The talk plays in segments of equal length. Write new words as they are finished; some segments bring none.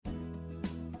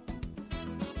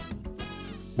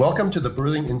Welcome to the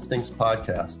Birthing Instincts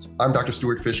podcast. I'm Dr.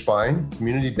 Stuart Fishbein,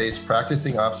 community-based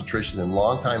practicing obstetrician and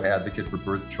longtime advocate for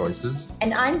birth choices.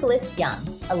 And I'm Bliss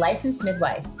Young, a licensed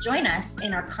midwife. Join us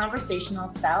in our conversational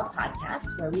style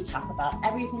podcast where we talk about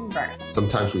everything birth.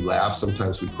 Sometimes we laugh,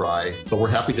 sometimes we cry, but we're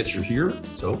happy that you're here.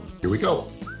 So here we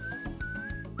go.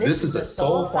 This is a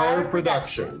Soulfire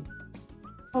production.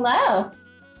 Hello.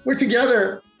 We're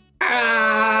together.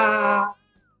 Together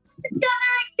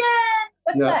again.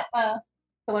 What's Yeah. that?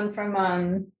 The one from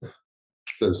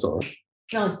The song.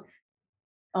 no.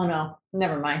 Oh no,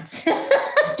 never mind.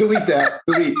 Delete that.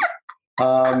 Delete.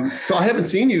 So I haven't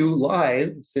seen you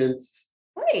live since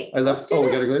Wait. I left. let's do Oh, we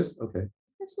this. gotta do this? Okay.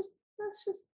 Let's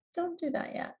just don't do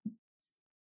that yet.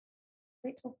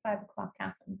 Wait till 5 o'clock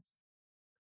happens.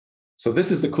 So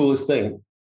this is the coolest thing.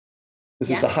 This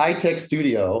is Yeah. the high-tech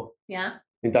studio Yeah.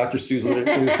 in Dr. Stu's living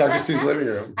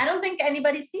room. I don't think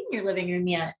anybody's seen your living room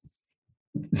yet.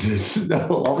 No,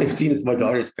 all they've seen is my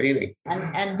daughter's painting.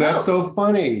 And That's hope. so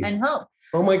funny. And hope.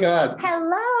 Oh my God.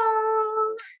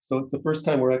 Hello. So it's the first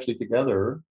time we're actually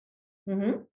together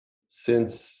Mm-hmm.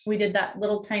 since, We did that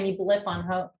little tiny blip on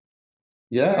hope.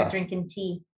 We were yeah, drinking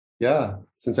tea.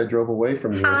 since I drove away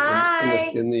from you Hi.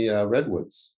 in the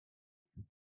Redwoods.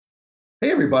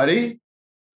 Hey, everybody.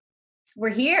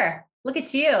 We're here. Look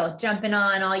at you jumping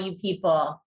on, all you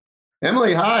people.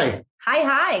 Emily, hi.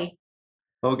 Hi.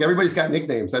 Oh, everybody's got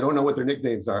nicknames. I don't know what their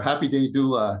nicknames are. Happy Day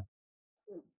Doula,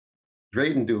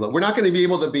 Drayton Doula. We're not going to be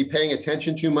able to be paying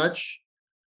attention too much.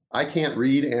 I can't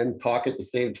read and talk at the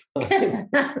same time.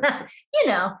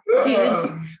 Dudes,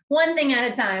 one thing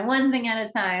at a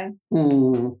time,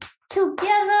 Hmm,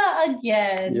 Together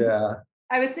again. yeah.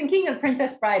 I was thinking of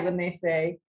Princess Bride when they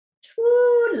say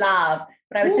true love,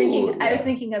 but I was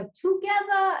thinking of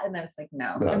together, and I was like,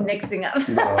 no. I'm mixing up.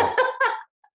 No.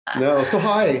 No. So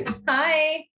hi.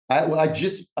 Hi. I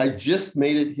just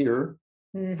made it here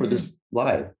for this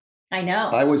live. I know.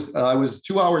 I was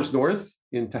 2 hours north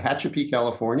in Tehachapi,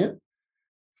 California,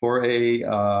 for a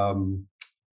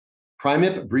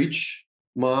Primip breech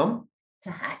mom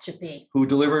Tehachapi. who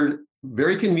delivered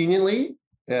very conveniently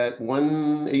at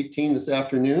 1:18 this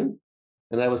afternoon,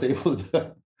 and I was able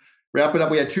to wrap it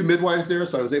up. We had two midwives there,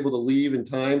 so I was able to leave in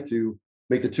time to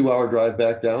make the 2-hour drive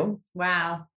back down.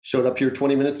 Wow. Showed up here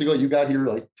 20 minutes ago. You got here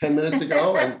like 10 minutes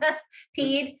ago, and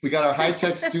Peed. we got our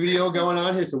high-tech studio going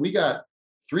on here. So we got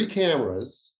 3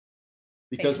 cameras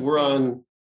because we're on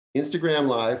Instagram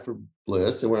Live for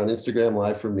Bliss, and we're on Instagram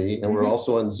Live for me, and we're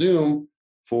also on Zoom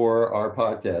for our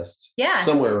podcast. Yes.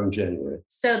 Somewhere in January.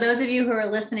 So those of you who are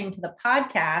listening to the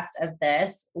podcast of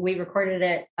this, we recorded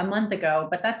it a month ago,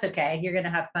 but that's okay. You're going to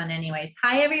have fun anyways.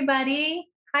 Hi, everybody.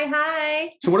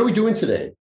 Hi. So what are we doing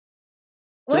today?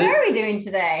 What are we doing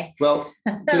today? Well,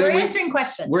 We're today answering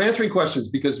questions. we're answering questions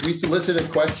because we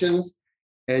solicited questions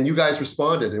and you guys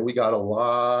responded, and we got a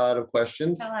lot of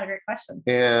questions. Got a lot of great questions.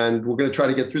 And we're going to try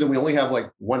to get through them. We only have like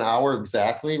 1 hour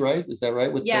exactly, right? Is that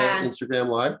right? With Instagram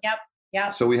Live?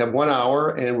 Yep. So we have 1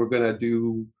 hour, and we're going to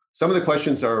do, some of the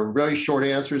questions are very short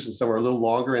answers and some are a little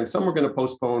longer, and some we're going to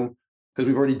postpone because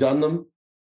we've already done them,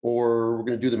 or we're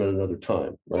going to do them at another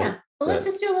time, right? Yeah. Well, let's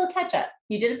just do a little catch up.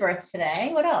 You did a birth today.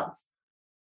 What else?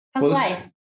 How's Well, life?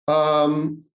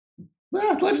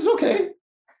 Well, life is okay.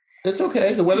 It's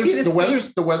okay. The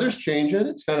weather's changing.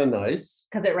 It's kind of nice.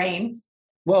 Because it rained.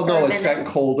 Well, For no, a it's minute. gotten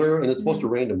colder, and it's supposed to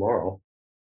rain tomorrow,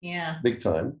 Yeah. big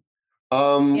time.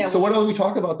 Yeah, So what do we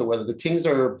talk about the weather? The Kings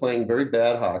are playing very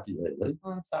bad hockey lately.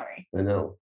 Oh, I'm sorry. I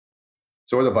know.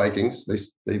 So are the Vikings.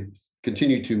 They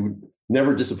continue to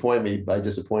never disappoint me by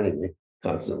disappointing me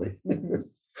constantly. Mhm.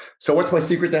 So what's my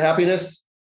secret to happiness?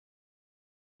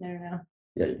 I don't know.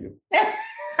 Yeah, you do.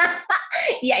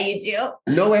 Yeah, you do.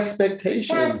 No expectations.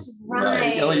 That's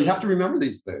right. You know, you have to remember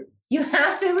these things. You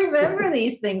have to remember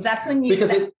these things. That's when you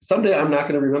Because someday I'm not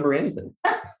going to remember anything.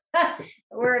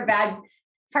 we're a bad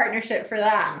partnership for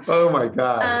that. Oh my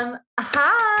God.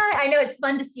 Hi. I know it's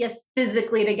fun to see us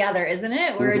physically together, isn't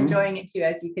it? We're Mhm. enjoying it too,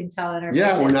 as you can tell in our Yeah,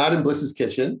 faces. we're not in Bliss's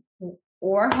kitchen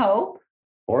Or hope.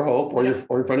 or Hope or in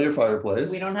front of your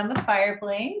fireplace. We don't have a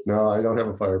fireplace. No, I don't have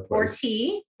a Or fireplace.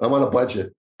 tea. I'm on a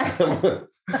budget.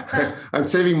 I'm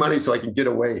saving money so I can get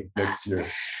away next year.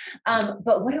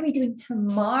 But what are we doing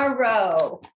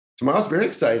tomorrow? Tomorrow's very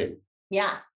exciting.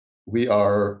 Yeah. We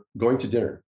are going to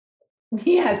dinner.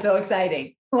 Yeah, so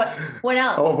exciting. What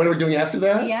else? Oh, what are we doing after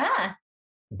that? Yeah.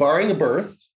 Barring a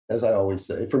birth, as I always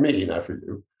say, for me, not for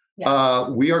you,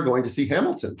 we are going to see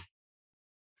Hamilton.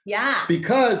 Yeah.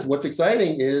 Because what's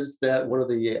exciting is that one of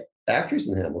the actors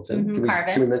in Hamilton,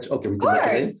 Carvin. can we mention? Okay, we Of can mention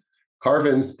course. name.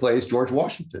 Carvin plays George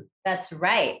Washington. That's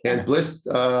right. And Bliss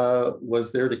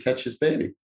was there to catch his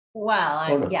baby. Well,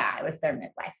 Oh, no. yeah, I was their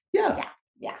midwife. Yeah.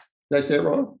 Yeah. Did I say it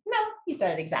wrong? No, you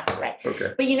said it exactly right.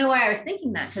 Okay. But you know why I was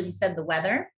thinking that? Because you said the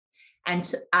weather. And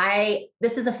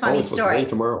this is a funny It's supposed to story. rain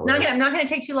tomorrow. right? I'm not going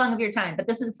to take too long of your time, but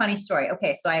this is a funny story.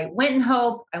 Okay. So I went in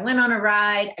Hope. I went on a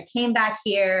ride. I came back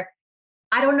here.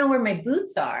 I don't know where my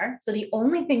boots are. So the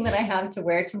only thing that I have to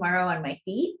wear tomorrow on my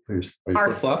feet Are your are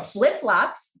flip-flops?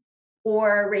 flip-flops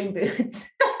or rain boots.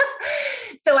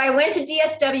 So I went to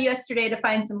DSW yesterday to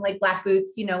find some like black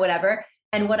boots, whatever.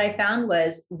 And what I found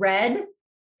was red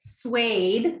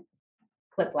suede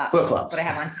flip-flops. Flip-flops. That's what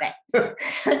I have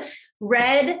on today.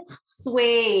 Red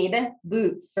suede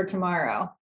boots for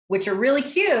tomorrow, which are really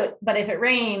cute. But if it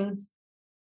rains,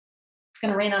 it's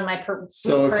going to rain on my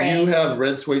So if parade. you have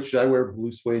red suede, should I wear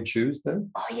blue suede shoes then?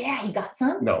 Oh yeah, you got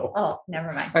some? No. Oh,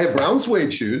 never mind. I have brown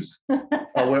suede shoes.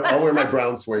 I'll wear my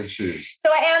brown suede shoes. So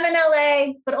I am in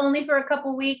LA, but only for a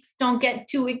couple weeks. Don't get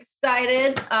too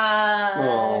excited.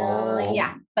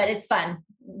 Yeah, but it's fun.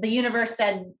 The universe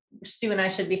said Stu and I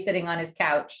should be sitting on his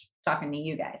couch talking to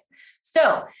you guys.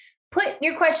 So put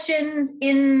your questions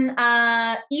in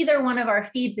either one of our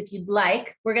feeds if you'd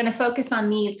like. We're going to focus on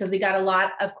these because we got a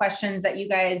lot of questions that you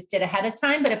guys did ahead of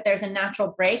time. But if there's a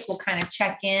natural break, we'll kind of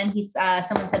check in.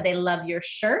 Someone said they love your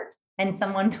shirt, and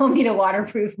someone told me to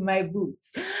waterproof my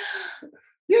boots.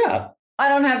 Yeah. I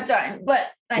don't have time,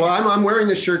 but I'm wearing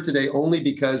this shirt today only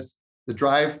because the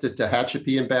drive to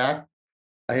Tehachapi and back,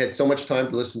 I had so much time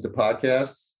to listen to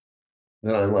podcasts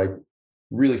that I'm like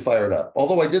really fired up.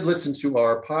 Although I did listen to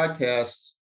our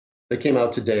podcasts that came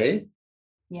out today.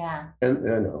 Yeah. And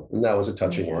I know, and that was a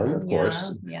touching one, of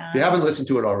course. Yeah. If you haven't listened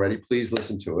to it already, please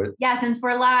listen to it. Yeah, since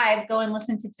we're live, go and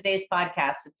listen to today's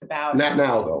podcast. It's about Not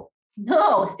now though.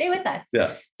 No, stay with us.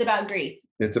 Yeah. It's about grief.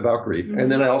 It's about grief. Mhm.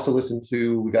 And then I also listened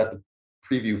to, we got the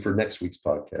preview for next week's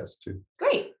podcast too.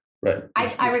 Great. Right.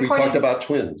 I We recorded- talked about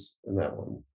twins in that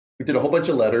one. We did a whole bunch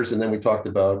of letters and then we talked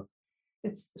about.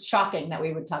 It's shocking that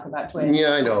we would talk about twins.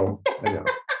 Yeah, I know.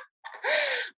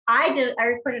 I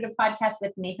recorded a podcast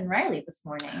with Nathan Riley this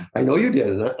morning. I know you did.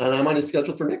 And I'm on his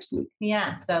schedule for next week.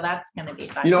 Yeah, so that's going to be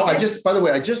fun. By the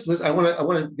way, I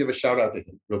want to give a shout out to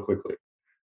him real quickly.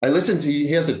 I listened to,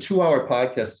 he has a 2-hour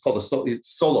podcast. It's called it's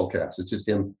Solo Cast. It's just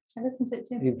him. I listened to it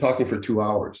too. Him talking for 2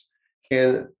 hours.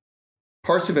 And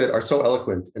parts of it are so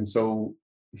eloquent. And so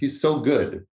he's so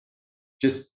good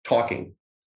just talking.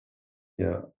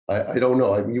 Yeah. I don't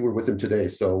know. You were with him today.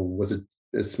 So was it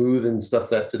as smooth and stuff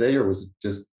that today, or was it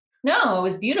just? No, it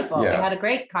was beautiful. Yeah. We had a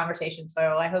great conversation.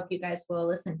 So I hope you guys will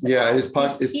listen to Yeah. that. And his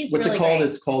podcast, He's what's really it called? great.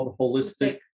 It's called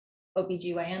Holistic.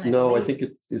 OBGYN. No, I believe.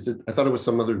 think I thought it was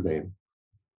some other name.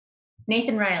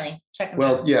 Nathan Riley. Check him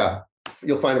Well, out. yeah,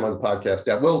 you'll find him on the podcast.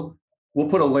 Yeah, we'll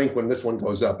put a link when this one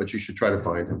goes up, but you should try to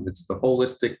find him. It's the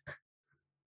Holistic.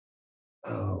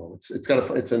 Oh,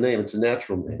 it's a name. It's a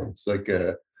natural name. It's like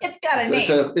It's got a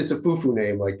name. it's a foo-foo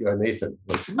name like Nathan.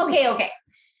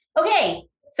 Okay.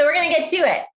 So we're going to get to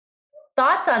it.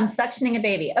 Thoughts on suctioning a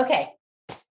baby. Okay.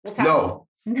 We'll talk. No.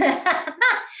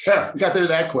 Yeah, we got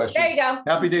that question. There you go.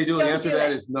 Happy day, Dooley. Don't The answer do to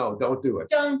that it. is no, don't do it.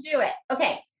 Don't do it.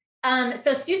 Okay.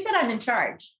 So Stu said I'm in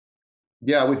charge.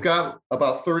 Yeah, we've got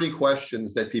about 30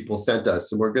 questions that people sent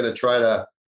us, and we're going to try to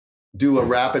do a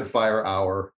rapid fire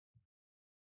hour.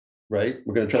 Right?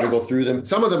 We're going to try to go through them.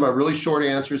 Some of them are really short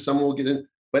answers. Some will get in,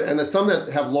 and then some that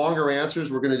have longer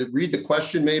answers. We're going to read the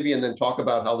question maybe, and then talk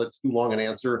about how that's too long an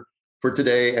answer for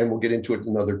today, and we'll get into it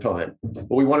another time.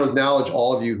 But we want to acknowledge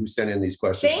all of you who sent in these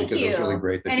questions Thank because you. it's really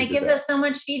great that And you it did gives that. us so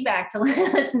much feedback to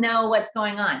let us know what's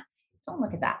going on. Don't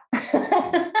look at that.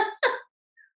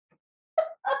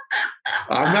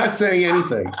 I'm not saying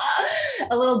anything.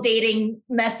 A little dating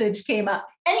message came up.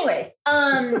 Anyways,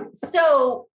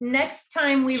 so next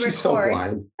time we She's so record,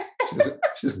 blind.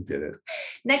 She doesn't get it.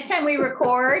 next time we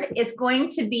record, it's going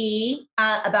to be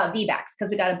about VBACs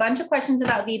because we got a bunch of questions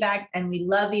about VBACs and we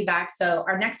love VBACs. So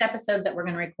our next episode that we're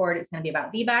going to record, it's going to be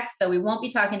about VBACs. So we won't be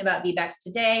talking about VBACs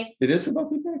today, It is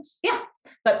about feedbacks?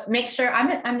 but make sure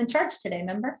I'm in charge today.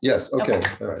 Remember? Yes. Okay.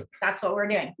 Okay. All right. That's what we're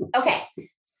doing. Okay.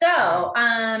 So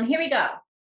here we go.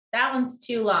 That one's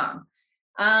too long.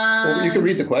 Well, you can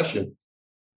read the question.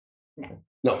 No.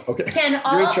 No. Okay. Can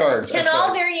all You're in charge. can I'm all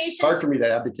sorry. variations Hard for me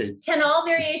to advocate. can all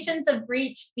variations of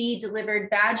breech be delivered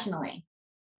vaginally?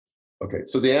 Okay.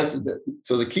 So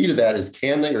the key to that is,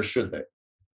 can they or should they?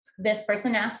 This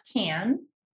person asked can.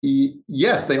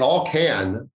 Yes, they all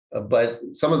can, but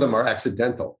some of them are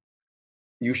accidental.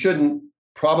 You shouldn't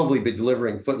probably be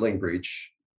delivering footling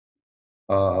breech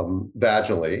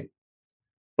vaginally,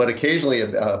 but occasionally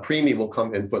a preemie will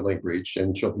come in footling breech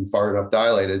and she'll be far enough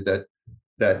dilated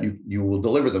that you will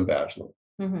deliver them vaginally.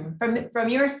 From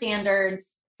your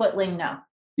standards, footling, no.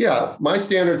 Yeah, my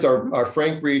standards are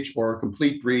frank breech or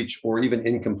complete breech or even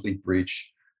incomplete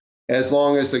breech, as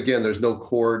long as, again, there's no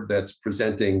cord that's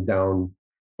presenting down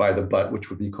by the butt, which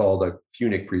would be called a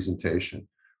funic presentation.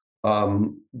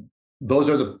 Um, those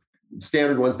are the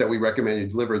standard ones that we recommend you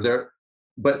deliver there.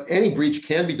 But any breech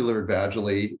can be delivered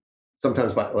vaginally,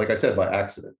 sometimes by, like I said, by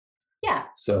accident. Yeah.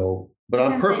 So, but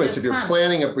on Sometimes they purpose, just if you're come.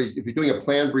 planning a breech, if you're doing a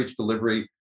planned breech delivery,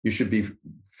 you should be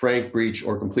frank breech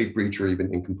or complete breech or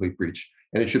even incomplete breech,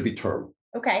 and it should be term.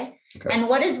 Okay. Okay. And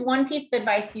what is one piece of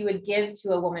advice you would give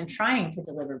to a woman trying to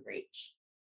deliver breech?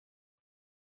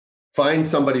 Find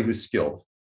somebody who's skilled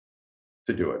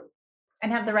to do it.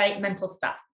 And have the right mental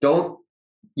stuff.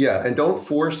 And don't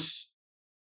force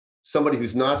somebody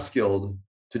who's not skilled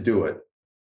to do it.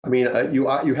 I mean, you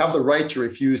have the right to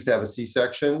refuse to have a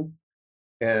C-section,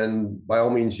 and by all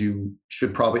means, you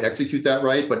should probably execute that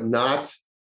right, but not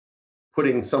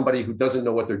putting somebody who doesn't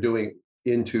know what they're doing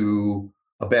into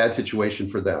a bad situation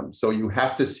for them. So you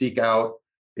have to seek out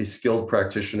a skilled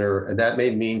practitioner, and that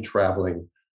may mean traveling,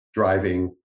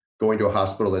 driving, going to a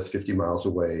hospital that's 50 miles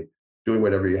away, doing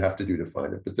whatever you have to do to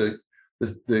find it. But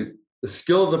the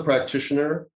skill of the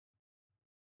practitioner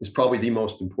is probably the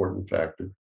most important factor.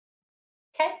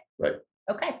 Okay. Right.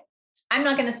 Okay. I'm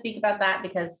not going to speak about that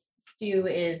because Stu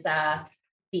is the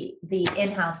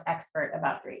in-house expert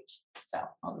about breech. So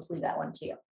I'll just leave that one to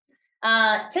you.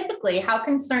 Typically, how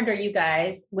concerned are you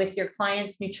guys with your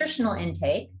clients' nutritional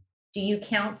intake? Do you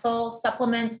counsel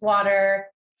supplements, water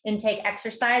intake,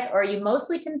 exercise, or are you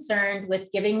mostly concerned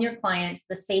with giving your clients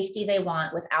the safety they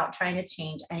want without trying to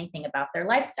change anything about their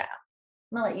lifestyle?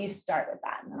 I'm gonna let you start with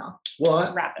that, and then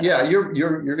I'll wrap it up. You're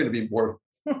going to be more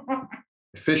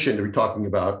efficient to be talking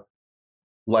about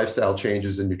lifestyle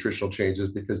changes and nutritional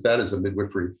changes, because that is a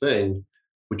midwifery thing,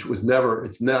 which was never,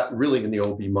 it's not really in the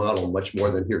OB model much more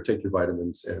than, here, take your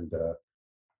vitamins and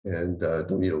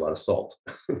don't eat a lot of salt.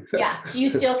 Yeah. Do you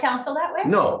still counsel that way?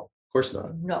 No, of course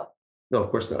not. No, of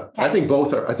course not. Okay. I think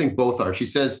both are. She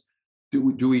says, do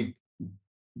we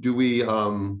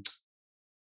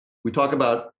talk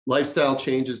about lifestyle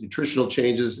changes, nutritional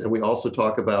changes, and we also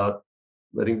talk about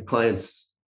letting the clients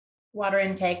water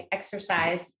intake,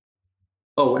 exercise.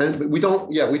 Oh, and we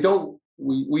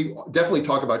definitely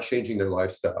talk about changing their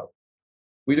lifestyle.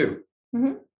 We do.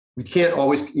 Mm-hmm. We can't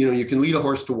always, you can lead a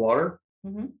horse to water,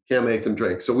 Mm-hmm. can't make them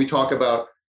drink. So we talk about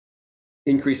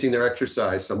increasing their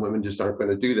exercise. Some women just aren't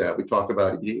going to do that. We talk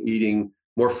about eating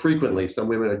more frequently. Some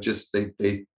women are just,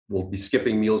 they will be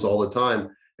skipping meals all the time.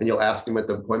 And you'll ask them at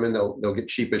the appointment, they'll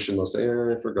get sheepish and they'll say,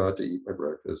 I forgot to eat my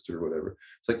breakfast or whatever.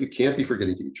 It's like, you can't be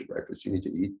forgetting to eat your breakfast. You need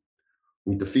to eat.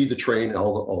 You need to feed the train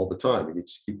all the time. You need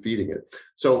to keep feeding it.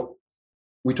 So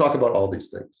we talk about all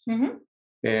these things. Mm-hmm.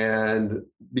 And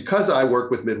because I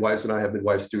work with midwives and I have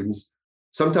midwife students,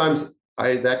 sometimes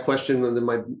that question, and then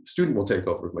my student will take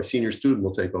over, my senior student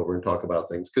will take over and talk about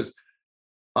things, because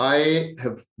I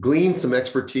have gleaned some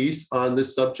expertise on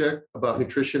this subject about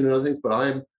nutrition and other things, but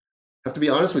I have to be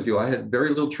honest with you, I had very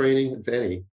little training, if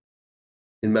any,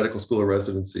 in medical school or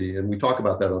residency. And we talk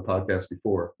about that on the podcast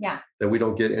before. Yeah. That we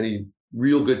don't get any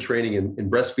real good training in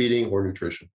breastfeeding or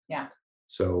nutrition. Yeah.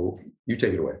 So you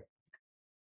take it away.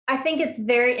 I think it's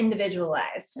very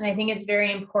individualized, and I think it's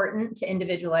very important to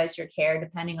individualize your care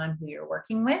depending on who you're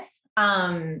working with.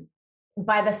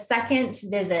 By the second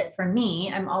visit for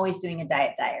me, I'm always doing a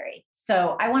diet diary.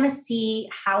 So I want to see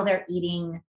how they're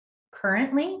eating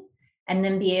currently, and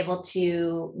then be able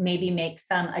to maybe make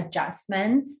some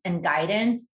adjustments and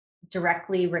guidance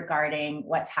directly regarding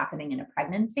what's happening in a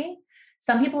pregnancy.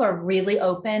 Some people are really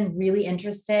open, really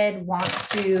interested, want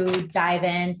to dive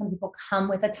in. Some people come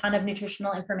with a ton of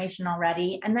nutritional information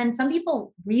already. And then some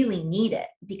people really need it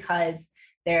because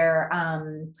they're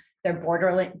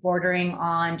bordering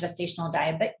on gestational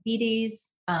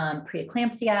diabetes,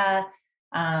 preeclampsia,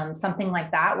 something like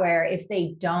that, where if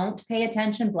they don't pay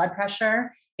attention, blood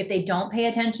pressure, if they don't pay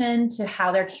attention to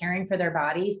how they're caring for their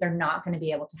bodies, they're not going to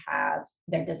be able to have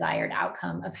their desired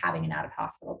outcome of having an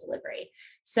out-of-hospital delivery.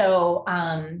 So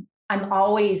I'm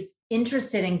always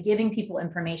interested in giving people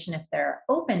information if they're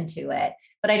open to it,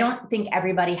 but I don't think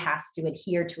everybody has to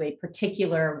adhere to a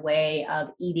particular way of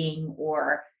eating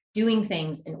or doing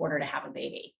things in order to have a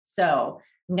baby. So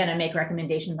I'm going to make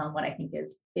recommendations on what I think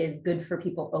is good for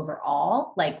people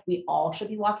overall. Like, we all should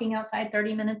be walking outside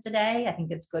 30 minutes a day. I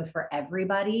think it's good for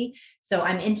everybody. So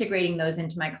I'm integrating those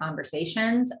into my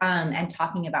conversations and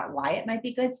talking about why it might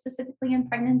be good specifically in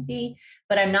pregnancy,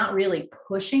 but I'm not really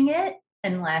pushing it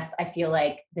unless I feel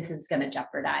like this is going to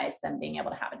jeopardize them being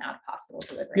able to have an out-of-hospital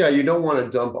delivery. Yeah, you don't want to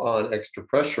dump on extra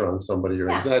pressure on somebody or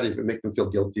anxiety if it makes them feel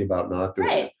guilty about not doing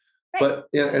it. Right. But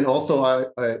yeah, and also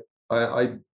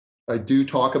I I do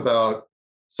talk about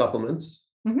supplements.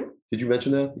 Mhm. Did you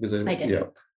mention that? Because I did. Yeah.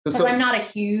 Because So, I'm not a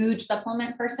huge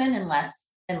supplement person unless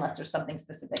there's something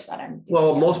specific that I'm.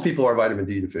 well, most people are vitamin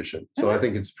D deficient, so I Mhm.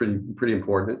 think it's pretty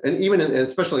important. And even and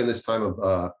especially in this time of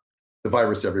the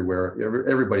virus everywhere,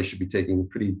 everybody should be taking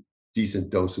pretty decent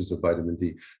doses of vitamin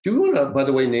D. Do we want to, by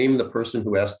the way, name the person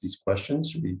who asked these questions?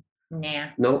 Should we?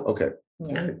 Nah. No. Okay.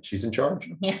 Yeah. All right. She's in charge.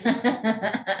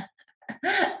 Yeah.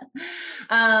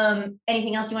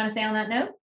 Anything else you want to say on that note?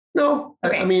 No.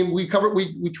 Okay. I mean, we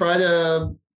try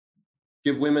to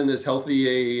give women as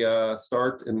healthy a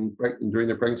start during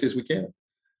their pregnancy as we can.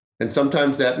 And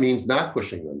sometimes that means not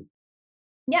pushing them.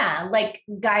 Yeah, like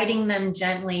guiding them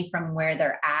gently from where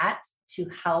they're at to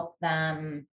help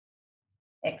them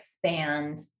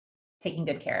expand, taking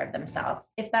good care of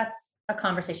themselves, if that's a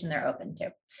conversation they're open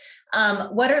to.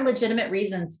 What are legitimate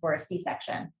reasons for a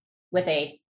C-section? With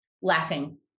a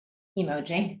laughing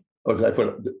emoji. Oh, did I put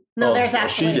it? No, Oh, there's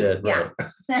actually. she did, right.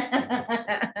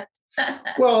 Yeah.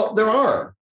 Well, there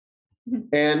are.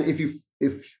 And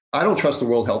if I don't trust the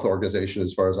World Health Organization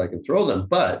as far as I can throw them,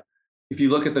 but if you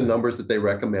look at the numbers that they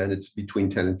recommend, it's between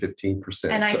 10 and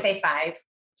 15%. And I say 5.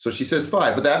 So she says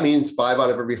 5, but that means 5 out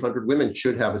of every 100 women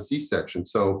should have a C-section.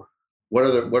 So what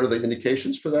are the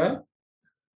indications for that?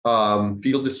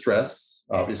 Fetal distress,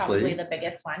 obviously. Probably the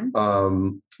biggest one.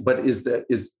 But a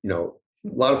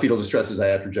lot of fetal distress is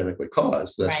iatrogenically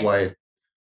caused. That's Right. why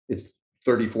it's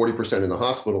 30-40% in the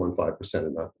hospital and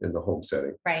 5% in the home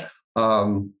setting. Right.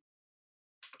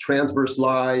 Transverse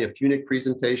lie, a funic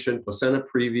presentation, placenta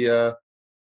previa,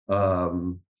 a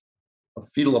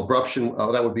fetal abruption.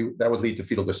 That would lead to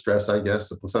fetal distress, I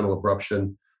guess. A placental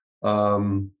abruption.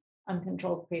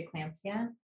 Uncontrolled preeclampsia.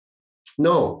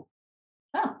 No.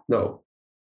 Oh. No.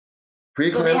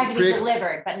 Well, they have to be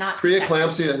delivered, but not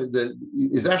preeclampsia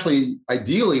is actually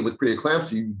ideally with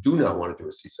preeclampsia, you do not want to do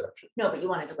a C-section. No, but you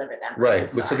want to deliver them.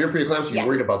 Right. With severe preeclampsia, you're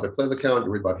worried Yes. about their platelet count,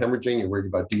 you're worried about hemorrhaging, you're worried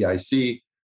about DIC.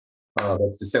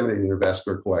 That's disseminated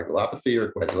intravascular coagulopathy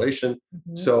or coagulation.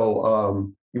 Mhm.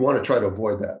 So you want to try to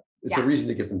avoid that. It's a Yeah. reason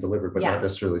to get them delivered, but not Yes.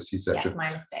 necessarily C-section. Yes,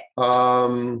 my mistake.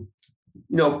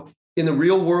 In the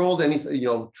real world,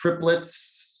 anything,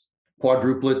 triplets,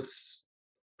 quadruplets,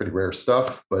 pretty rare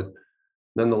stuff, but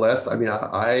nonetheless, I mean,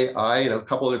 I and a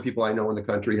couple other people I know in the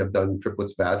country have done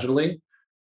triplets vaginally.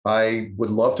 I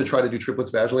would love to try to do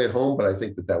triplets vaginally at home, but I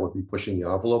think that would be pushing the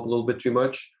envelope a little bit too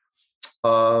much.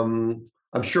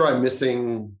 I'm sure I'm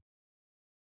missing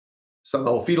some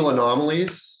fetal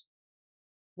anomalies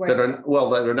that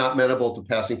are not amenable to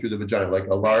passing through the vagina, like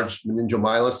a large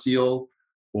meningomyelocele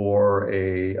or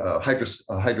a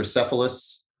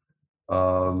hydrocephalus,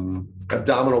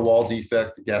 abdominal wall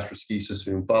defect, gastroschisis,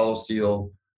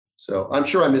 umphallocele. So I'm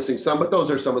sure I'm missing some, but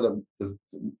those are some of the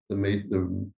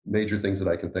major things that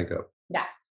I can think of. Yeah.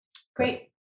 Great.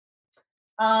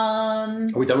 Are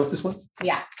we done with this one?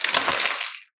 Yeah.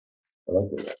 I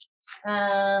like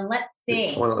that. Let's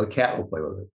see. The cat will play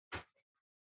with it.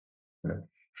 Okay.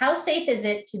 How safe is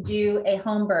it to do a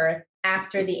home birth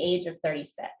after the age of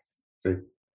 36? See,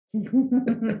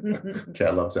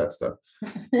 cat loves that stuff.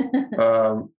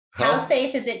 How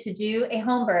safe is it to do a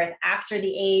home birth after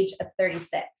the age of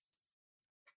 36?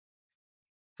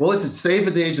 Well, it's as safe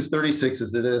at the age of 36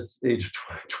 as it is age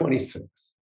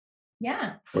 26.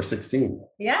 Yeah. Or 16.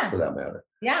 Yeah. For that matter.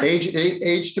 Yeah.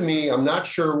 Age to me, I'm not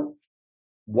sure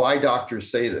why doctors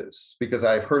say this, because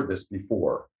I've heard this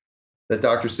before, that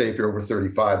doctors say if you're over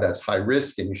 35, that's high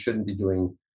risk and you shouldn't be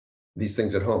doing these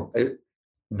things at home.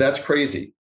 That's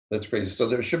crazy. That's crazy. So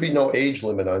there should be no age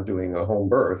limit on doing a home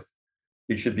birth.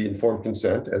 It should be informed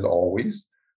consent, as always.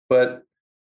 But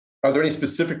are there any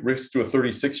specific risks to a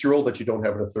 36-year-old that you don't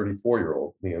have in a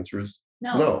 34-year-old? The answer is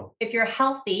no. If you're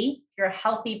healthy, you're a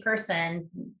healthy person,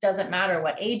 doesn't matter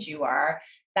what age you are,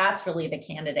 that's really the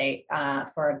candidate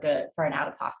for an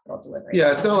out-of-hospital delivery.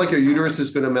 Yeah, it's not like your uterus is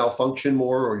going to malfunction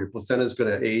more or your placenta is going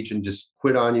to age and just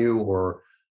quit on you, or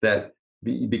that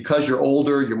because you're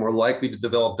older, you're more likely to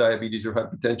develop diabetes or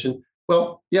hypertension.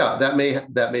 Well, yeah, that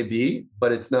may be,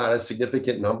 but it's not a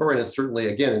significant number. And it's certainly,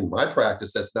 again, in my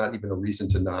practice, that's not even a reason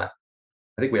to not.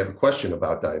 I think we have a question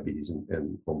about diabetes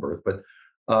and home birth, but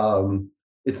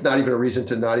it's not even a reason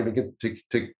to not even get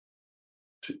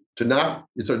to not.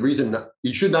 It's a reason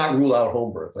you should not rule out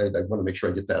home birth. I want to make sure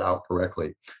I get that out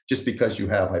correctly. Just because you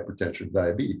have hypertension,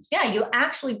 diabetes. Yeah, you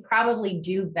actually probably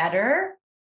do better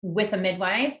with a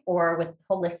midwife or with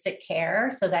holistic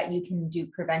care, so that you can do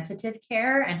preventative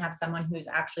care and have someone who's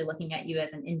actually looking at you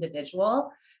as an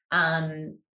individual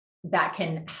that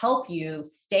can help you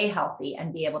stay healthy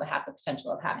and be able to have the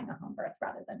potential of having a home birth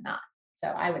rather than not. So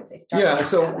I would say start. Yeah.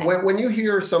 So when you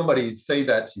hear somebody say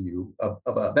that to you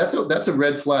about that's a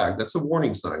red flag. That's a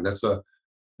warning sign. That's a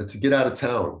get out of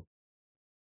town.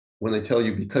 When they tell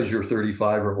you because you're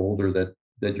 35 or older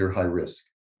that you're high risk.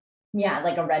 Yeah,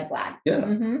 like a red flag.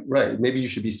 Yeah, right. Maybe you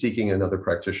should be seeking another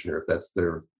practitioner if that's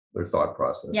their thought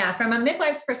process. Yeah, from a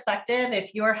midwife's perspective,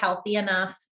 if you're healthy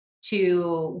enough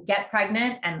to get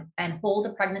pregnant and hold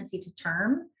a pregnancy to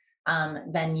term,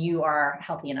 then you are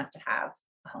healthy enough to have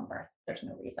a home birth. There's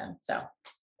no reason. So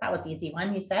that was the easy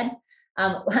one you said.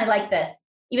 I like this.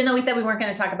 Even though we said we weren't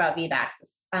going to talk about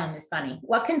VBACs, it's funny.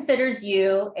 What considers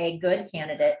you a good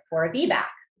candidate for a VBAC?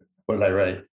 What did I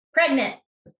write? Pregnant.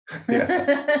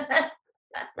 Yeah.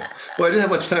 Well, I didn't have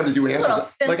much time to do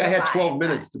answers. Like I had 12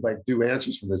 minutes to do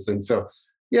answers for this thing. So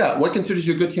yeah, what considers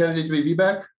you a good candidate to be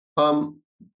VBAC?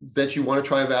 That you want to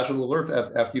try a vaginal alert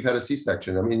after you've had a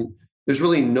C-section. I mean, there's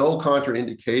really no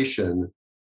contraindication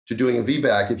to doing a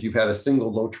VBAC if you've had a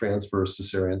single low transverse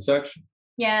cesarean section.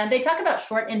 Yeah, they talk about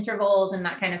short intervals and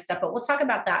that kind of stuff, but we'll talk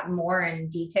about that more in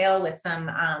detail with some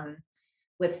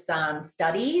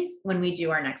studies when we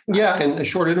do our next podcast. Yeah, and a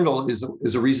short interval is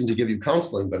a reason to give you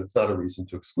counseling, but it's not a reason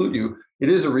to exclude you. It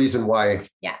is a reason why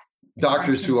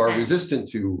doctors who are resistant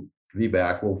to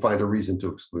VBAC will find a reason to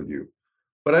exclude you.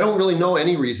 But I don't really know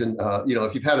any reason.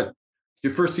 If you've had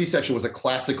your first C-section was a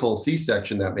classical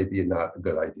C-section, that may be not a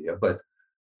good idea. But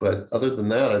other than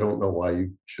that, I don't know why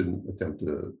you shouldn't attempt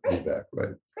to VBAC,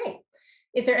 right? Great.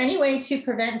 Is there any way to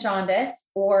prevent jaundice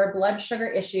or blood sugar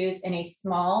issues in a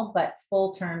small but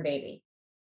full-term baby?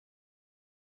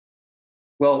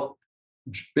 Well,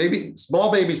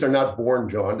 small babies are not born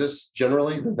jaundiced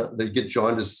generally. They get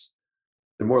jaundice.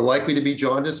 They're more likely to be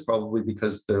jaundiced, probably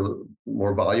because they're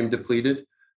more volume depleted.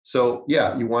 So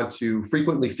yeah, you want to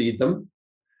frequently feed them.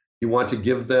 You want to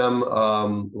give them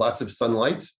lots of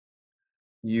sunlight.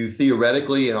 You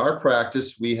theoretically, in our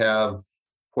practice, we have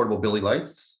portable Billy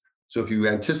lights. So if you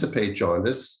anticipate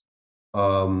jaundice,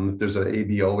 if there's an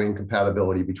ABO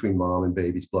incompatibility between mom and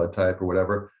baby's blood type or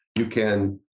whatever, you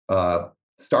can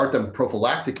start them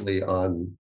prophylactically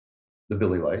on the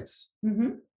Billy lights.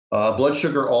 Blood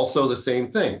sugar, also the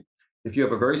same thing. If you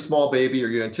have a very small baby or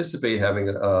you anticipate having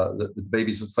the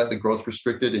baby's slightly growth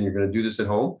restricted and you're going to do this at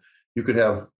home, you could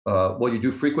have, you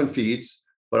do frequent feeds,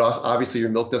 but also, obviously your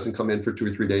milk doesn't come in for 2 or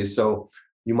 3 days. So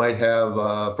you might have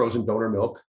frozen donor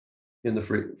milk in the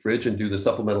fridge and do the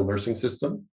supplemental nursing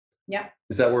system. Yeah.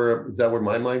 Is that where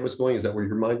my mind was going? Is that where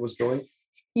your mind was going?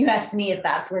 You asked me if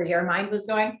that's where your mind was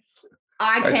going.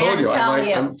 I told can't you, tell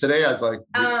you. Today I was like,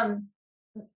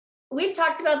 we've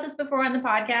talked about this before on the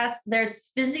podcast.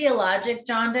 There's physiologic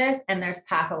jaundice and there's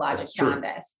pathologic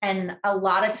jaundice. And a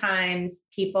lot of times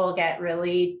people get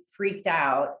really freaked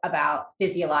out about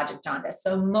physiologic jaundice.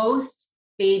 So most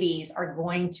babies are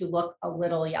going to look a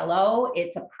little yellow.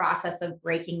 It's a process of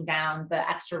breaking down the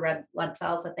extra red blood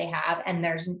cells that they have. And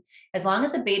as long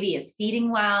as a baby is feeding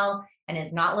well and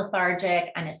is not lethargic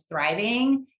and is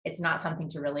thriving, it's not something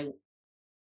to really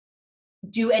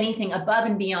do anything above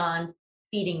and beyond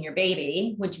feeding your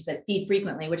baby, which is a feed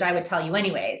frequently, which I would tell you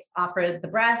anyways. Offer the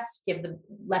breast,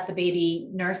 let the baby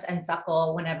nurse and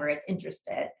suckle whenever it's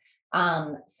interested.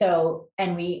 I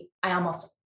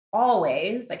almost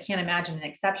always, I can't imagine an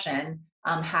exception,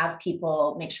 have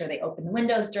people make sure they open the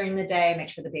windows during the day, make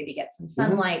sure the baby gets some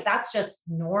sunlight. That's just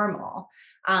normal.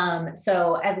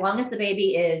 So as long as the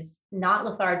baby is not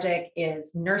lethargic,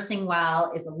 is nursing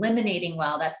well, is eliminating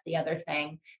well, that's the other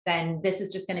thing, then this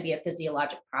is just going to be a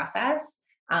physiologic process.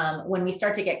 When we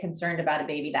start to get concerned about a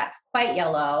baby that's quite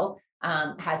yellow,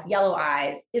 has yellow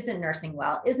eyes, isn't nursing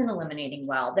well, isn't eliminating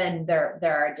well, then there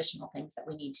are additional things that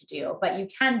we need to do. But you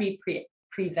can be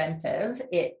preventive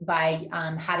by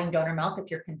having donor milk if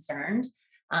you're concerned,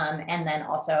 and then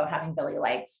also having Billy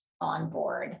lights on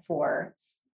board for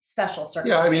special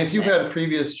circumstances. Yeah, I mean, if you've had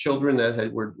previous children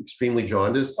that were extremely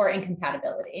jaundiced or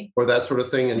incompatibility or that sort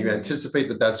of thing, and you anticipate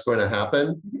that that's going to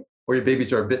happen, or your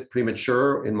babies are a bit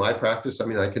premature. In my practice, I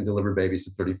mean, I can deliver babies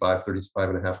at 35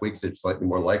 and a half weeks. They're slightly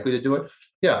more likely to do it.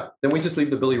 Yeah, then we just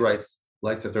leave the Billy lights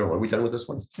at their own. Are we done with this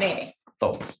one? Maybe.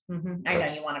 Oh, I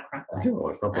know you want to crumple it. I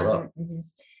want to crumple it up.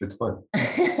 It's fun.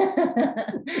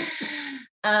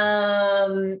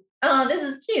 Oh, this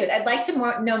is cute. I'd like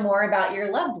to know more about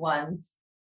your loved ones.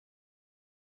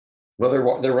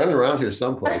 Well, they're running around here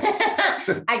someplace.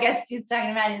 I guess she's talking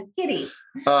about his kitty.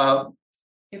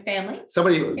 Your family?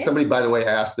 Somebody, by the way,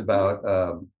 asked about.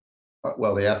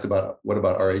 They asked about what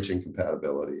about RH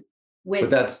incompatibility.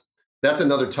 But that's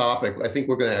another topic. I think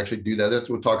we're going to actually do that.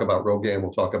 We'll talk about RhoGAM.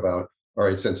 We'll talk about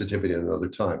RH sensitivity at another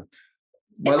time.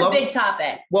 It's a big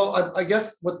topic. Well, I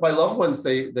guess with my loved ones,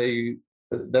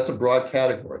 that's a broad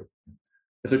category.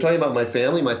 If they're talking about my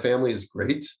family is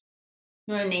great.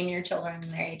 You want to name your children and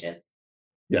their ages?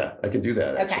 Yeah, I can do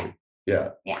that Okay. actually. Yeah.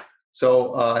 Yeah.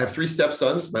 So I have 3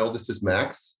 stepsons. My oldest is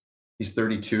Max. He's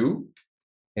 32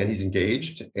 and he's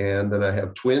engaged. And then I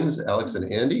have twins, Alex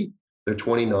and Andy. They're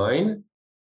 29.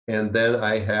 And then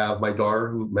I have my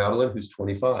daughter, Madeline, who's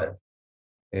 25.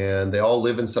 And they all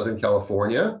live in Southern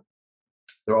California.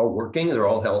 They're all working. They're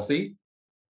all healthy.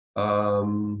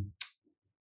 And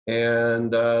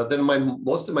then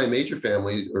most of my major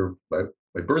families, or my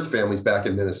birth family's back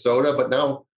in Minnesota, but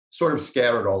now sort of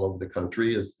scattered all over the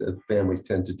country, as families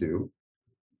tend to do.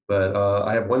 But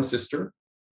I have one sister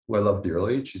who I love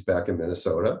dearly. She's back in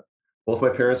Minnesota. Both my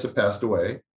parents have passed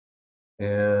away.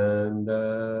 And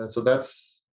so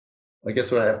that's, I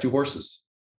guess, when I have 2 horses.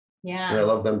 Yeah. And I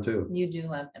love them too. You do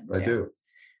love them too. I do.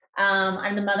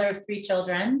 I'm the mother of 3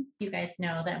 children. You guys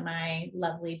know that my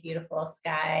lovely, beautiful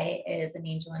Sky is an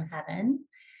angel in heaven.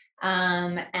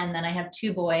 And then I have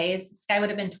 2 boys. Sky would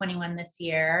have been 21 this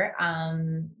year.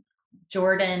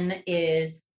 Jordan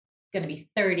is going to be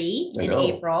 30 in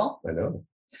April. I know.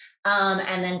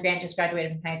 And then Grant just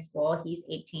graduated from high school. He's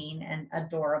 18 and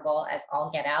adorable as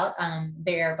all get out.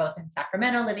 They're both in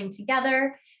Sacramento living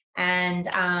together. And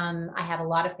I have a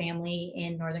lot of family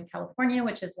in Northern California,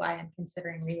 which is why I'm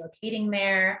considering relocating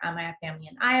there. I have family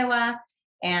in Iowa,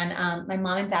 and my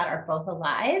mom and dad are both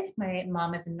alive. My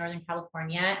mom is in Northern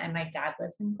California and my dad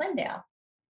lives in Glendale.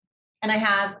 And I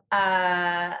have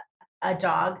a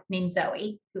dog named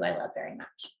Zoe, who I love very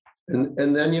much. And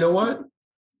then you know what?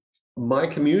 My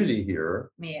community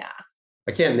here, Yeah.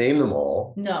 I can't name them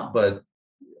all. No. But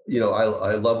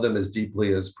I love them as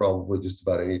deeply as probably just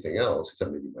about anything else,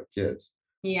 except maybe my kids.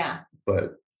 Yeah.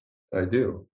 But I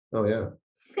do. Oh yeah.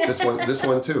 This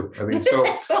one too. I mean, so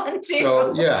this one too.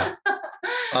 So yeah.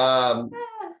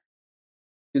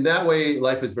 In that way,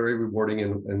 life is very rewarding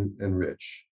and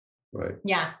rich. Right.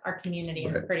 Yeah, our community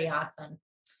is pretty awesome.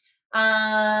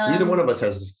 Neither one of us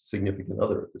has a significant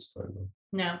other at this time, though.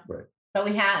 No. Right. But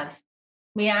we have.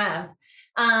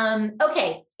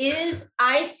 Okay. Is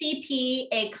ICP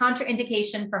a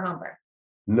contraindication for home birth?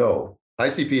 No.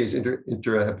 ICP is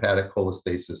intrahepatic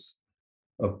cholestasis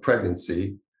of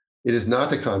pregnancy. It is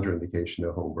not a contraindication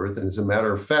to home birth. And as a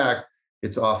matter of fact,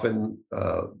 it's often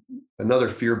another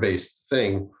fear-based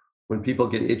thing when people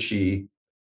get itchy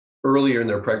earlier in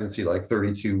their pregnancy, like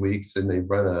 32 weeks, and they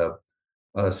run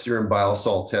a serum bile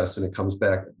salt test and it comes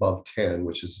back above 10,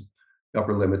 which is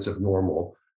upper limits of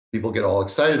normal. People get all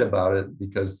excited about it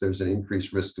because there's an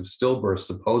increased risk of stillbirth,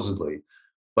 supposedly.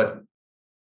 But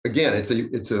again,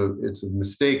 it's a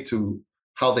mistake to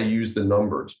how they use the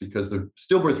numbers, because the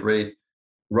stillbirth rate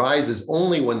rises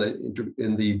only when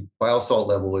the bile salt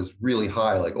level is really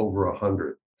high, like over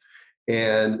 100.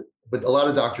 But a lot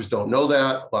of doctors don't know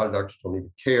that. A lot of doctors don't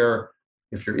even care.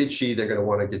 If you're itchy, they're going to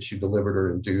want to get you delivered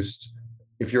or induced.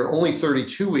 If you're only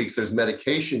 32 weeks, there's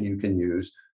medication you can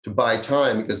use to buy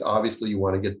time, because obviously you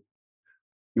want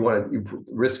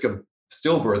risk of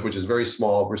stillbirth, which is very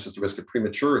small, versus the risk of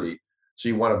prematurity. So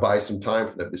you want to buy some time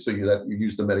for that. So you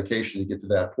use the medication to get to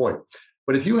that point.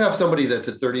 But if you have somebody that's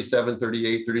at 37,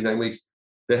 38, 39 weeks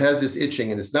that has this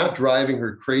itching and it's not driving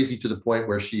her crazy to the point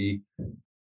where she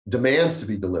demands to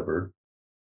be delivered,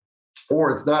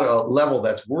 or it's not a level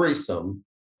that's worrisome,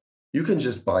 you can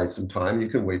just buy some time. You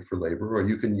can wait for labor, or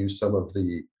you can use some of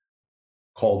the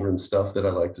cauldron stuff that I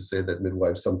like to say that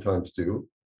midwives sometimes do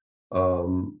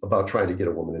about trying to get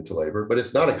a woman into labor. But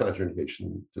it's not a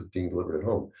contraindication to being delivered at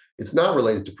home. It's not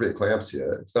related to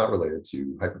preeclampsia. It's not related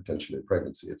to hypertension in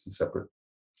pregnancy. It's a separate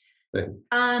thing.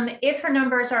 If her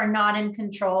numbers are not in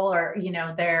control, or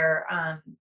they're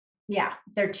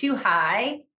too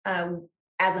high,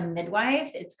 as a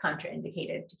midwife, it's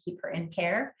contraindicated to keep her in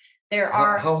care.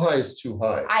 How high is too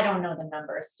high? I don't know the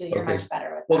numbers. Stu, you're much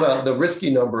better with that. Well, the risky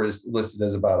number is listed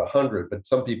as about 100, but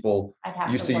some people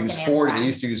used to use 40. They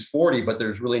used to use 40, but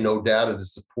there's really no data to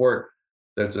support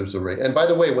that there's a rate. And by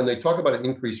the way, when they talk about an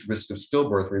increased risk of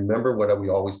stillbirth, remember what we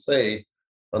always say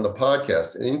on the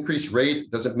podcast: an increased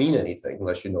rate doesn't mean anything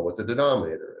unless you know what the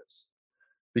denominator is,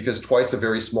 because twice a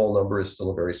very small number is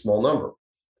still a very small number.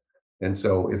 And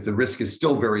so if the risk is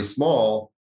still very small,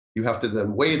 you have to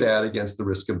then weigh that against the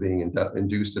risk of being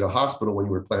induced at a hospital when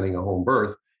you were planning a home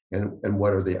birth. And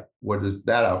what does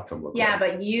that outcome look like? Yeah,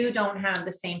 but you don't have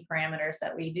the same parameters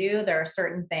that we do. There are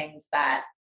certain things that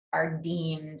are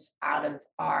deemed out of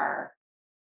our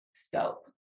scope.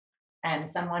 And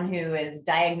someone who is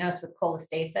diagnosed with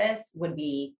cholestasis would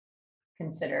be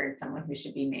considered someone who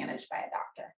should be managed by a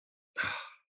doctor.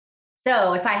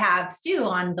 So if I have Stu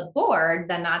on the board,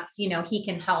 then that's, he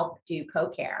can help do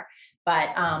co-care. But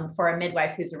for a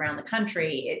midwife who's around the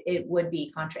country, it would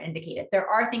be contraindicated. There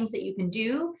are things that you can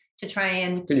do to try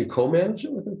and. Can you co-manage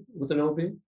it with an OB?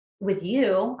 With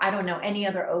you, I don't know any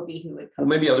other OB who would. Well,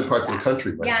 maybe other parts of the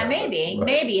country. Yeah,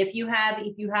 maybe if you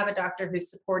have a doctor who's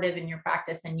supportive in your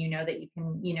practice and that you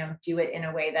can, do it in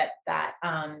a way that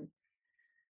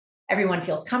everyone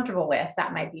feels comfortable with,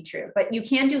 that might be true. But you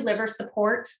can do liver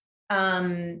support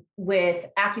with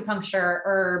acupuncture,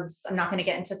 herbs. I'm not going to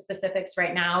get into specifics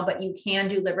right now, but you can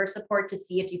do liver support to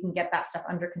see if you can get that stuff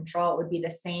under control. It would be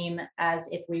the same as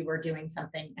if we were doing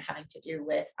something having to do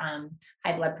with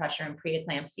high blood pressure and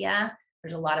preeclampsia.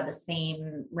 There's a lot of the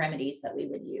same remedies that we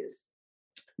would use.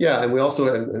 Yeah, and we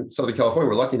also in Southern California,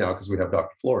 we're lucky now because we have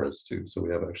Dr. Flores too. So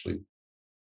we have actually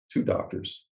 2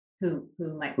 doctors who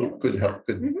might could help,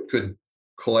 could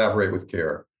collaborate with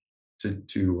care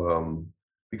to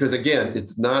because again,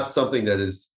 it's not something that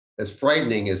is as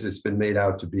frightening as it's been made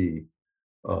out to be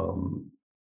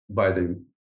by the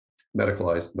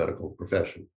medicalized medical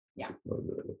profession. Yeah.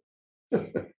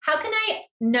 How can I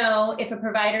know if a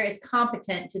provider is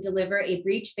competent to deliver a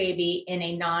breech baby in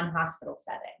a non-hospital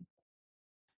setting?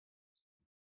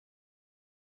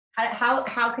 How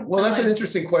could? Well, that's an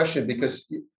interesting question because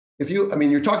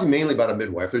you're talking mainly about a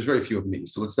midwife. There's very few of me,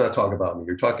 so let's not talk about me.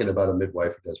 You're talking about a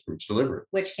midwife who does breech delivery,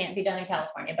 which can't be done in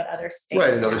California, but other states.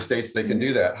 Right, in other states they can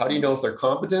do that. How do you know if they're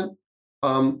competent?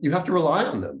 You have to rely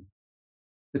on them.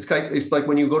 It's like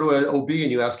when you go to an OB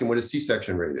and you ask him what his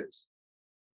C-section rate is.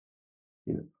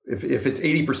 If it's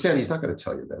 80%, he's not going to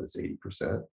tell you that it's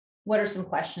 80%. What are some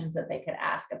questions that they could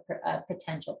ask a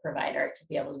potential provider to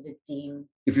be able to deem?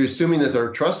 If you're assuming that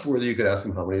they're trustworthy, you could ask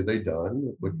them how many have they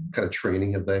done, what kind of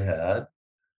training have they had,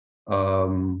 have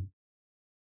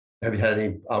you had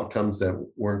any outcomes that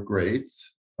weren't great?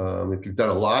 If you've done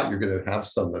a lot, you're going to have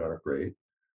some that aren't great.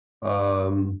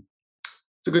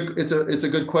 It's a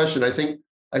good question. I think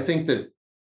that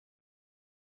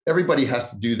everybody has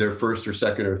to do their first or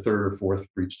second or third or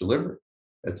fourth breech delivery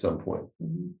at some point.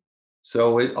 Mm-hmm.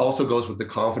 So it also goes with the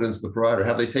confidence of the provider.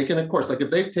 Have they taken a course? Like if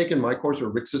they've taken my course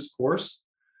or Rix's course,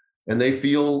 and they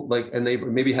feel like, and they've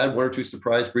maybe had 1 or 2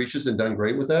 surprise breaches and done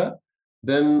great with that,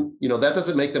 then that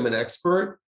doesn't make them an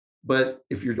expert. But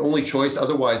if your only choice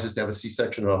otherwise is to have a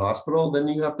C-section in a hospital, then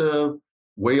you have to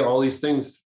weigh all these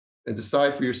things and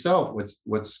decide for yourself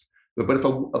what's. But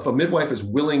if a midwife is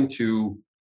willing to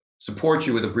support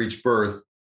you with a breech birth,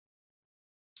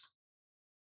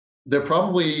 they're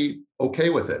probably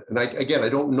okay with it. And I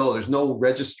don't know. There's no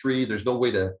registry. There's no way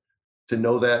to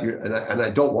know that. And I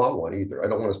don't want one either. I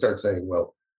don't want to start saying,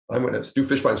 well, Stu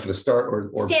Fishbein's going to start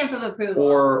or stamp of approval,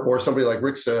 or somebody like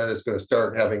Rixa is going to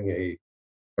start having a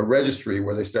registry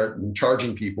where they start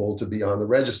charging people to be on the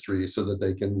registry so that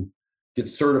they can get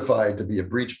certified to be a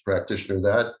breech practitioner.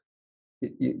 That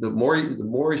the more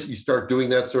you start doing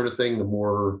that sort of thing, the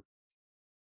more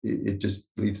it just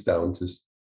leads down to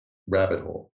rabbit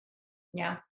hole.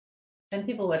 Yeah. Then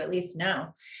people would at least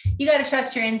know. You got to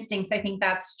trust your instincts. I think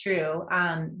that's true.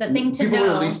 The thing to people know.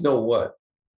 Would at least know what?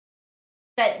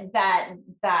 That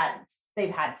they've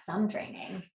had some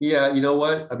training. Yeah, you know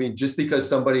what? I mean, just because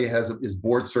somebody is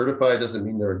board certified doesn't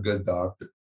mean they're a good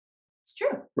doctor. It's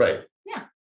true. Right. Yeah.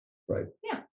 Right.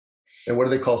 Yeah. And what do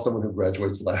they call someone who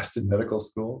graduates last in medical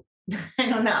school? I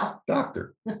don't know.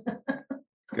 Doctor.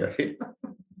 Okay.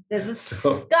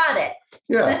 Got it.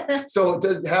 Yeah. So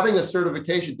having a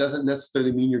certification doesn't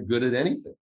necessarily mean you're good at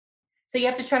anything. So you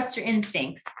have to trust your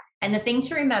instincts. And the thing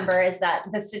to remember is that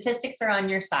the statistics are on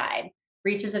your side.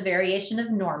 Breech is a variation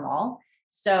of normal.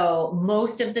 So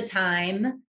most of the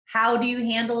time, how do you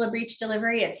handle a breech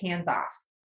delivery? It's hands off.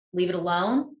 Leave it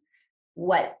alone.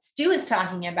 What Stu is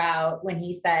talking about when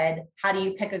he said, how do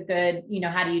you pick a good,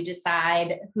 how do you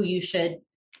decide who you should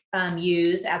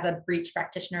use as a breech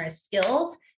practitioner as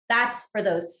skills? That's for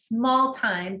those small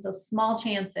times, those small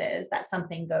chances that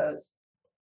something goes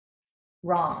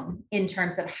wrong in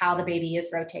terms of how the baby is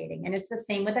rotating. And it's the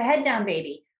same with a head down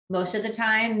baby. Most of the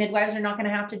time, midwives are not going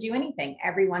to have to do anything.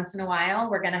 Every once in a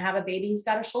while, we're going to have a baby who's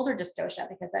got a shoulder dystocia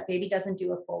because that baby doesn't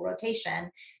do a full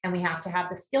rotation. And we have to have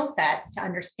the skill sets to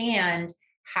understand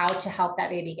how to help that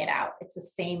baby get out. It's the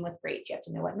same with breech. You have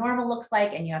to know what normal looks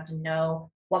like, and you have to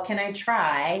know what can I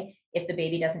try if the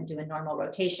baby doesn't do a normal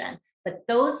rotation. But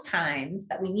those times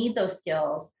that we need those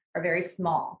skills are very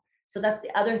small. So that's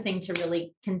the other thing to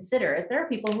really consider is there are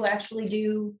people who actually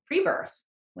do pre-birth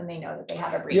when they know that they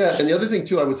have a breech. Yeah, and the other thing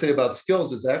too, I would say about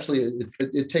skills is actually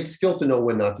it takes skill to know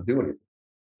when not to do anything.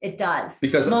 It does.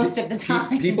 Because most of the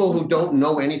time. People who don't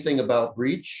know anything about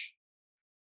breech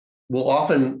will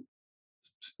often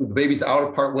the baby's out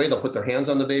of part way, they'll put their hands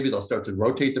on the baby, they'll start to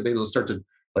rotate the baby, they'll start to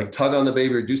like tug on the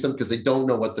baby or do something because they don't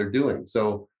know what they're doing.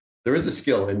 So there is a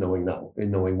skill in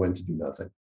knowing when to do nothing.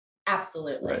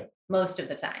 Absolutely. Right. Most of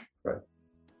the time. Right.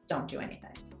 Don't do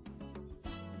anything.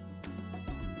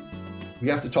 We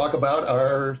have to talk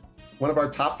about one of our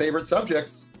top favorite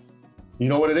subjects. You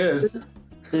know what it is?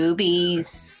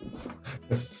 Boobies.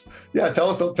 Yeah, tell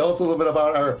us a little bit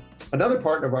about another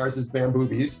partner of ours is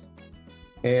Bamboobies.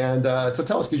 And so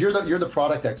tell us, because you're the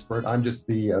product expert. I'm just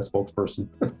the spokesperson.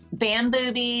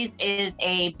 Bamboobies is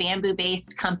a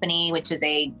bamboo-based company, which is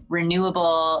a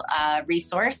renewable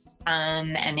resource.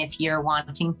 And if you're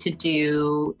wanting to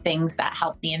do things that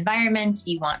help the environment,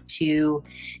 you want to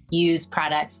use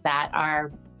products that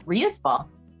are reusable.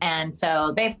 And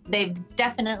so they've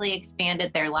definitely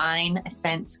expanded their line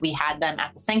since we had them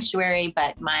at the sanctuary.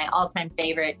 But my all-time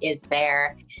favorite is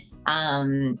their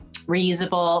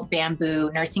reusable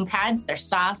bamboo nursing pads. They're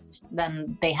soft.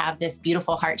 Then they have this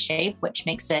beautiful heart shape, which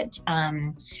makes it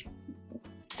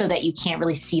so that you can't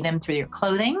really see them through your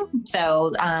clothing.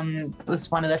 So it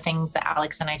was one of the things that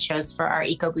Alex and I chose for our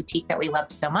eco boutique that we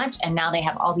loved so much. And now they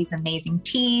have all these amazing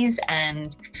tees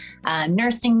and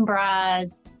nursing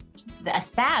bras, a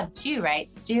salve too,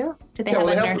 right, Stu? Do they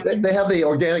they have the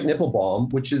organic nipple balm,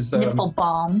 which is nipple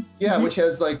balm? Yeah, which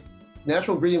has like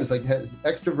natural ingredients, like has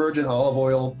extra virgin olive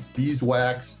oil,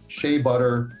 beeswax, shea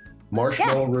butter,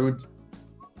 marshmallow root.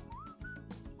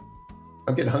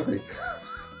 I'm getting hungry.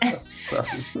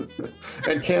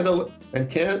 and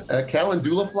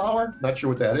calendula flower. Not sure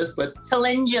what that is, but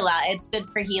calendula. It's good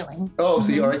for healing. Oh,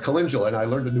 see, all right, calendula, and I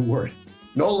learned a new word.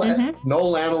 No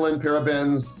lanolin,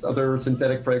 parabens, other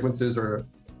synthetic fragrances, and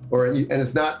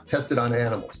it's not tested on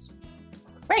animals.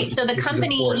 Right. So the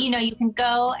company, you can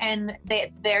go and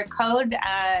their code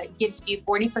gives you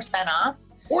 40% off.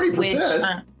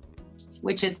 40%?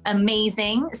 Which is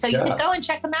amazing. So you can go and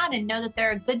check them out and know that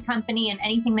they're a good company, and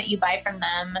anything that you buy from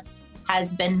them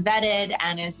has been vetted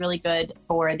and is really good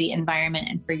for the environment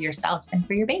and for yourself and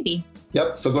for your baby.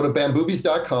 Yep. So go to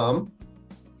bamboobies.com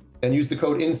and use the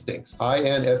code INSTINCTS,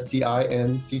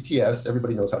 INSTINCTS.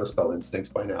 Everybody knows how to spell instincts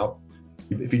by now.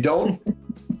 If you don't,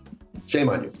 shame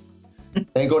on you.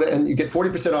 And you get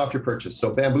 40% off your purchase.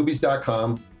 So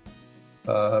bamboobies.com,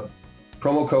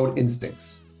 promo code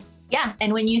INSTINCTS. Yeah.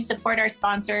 And when you support our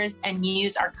sponsors and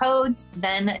use our codes,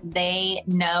 then they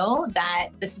know that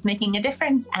this is making a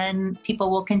difference and people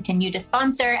will continue to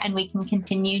sponsor and we can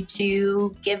continue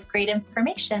to give great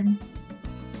information.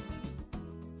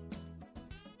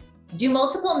 Do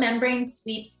multiple membrane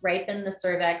sweeps ripen the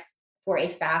cervix for a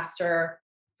faster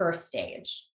first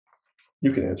stage?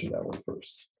 You can answer that one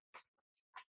first.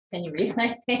 Can you read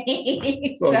my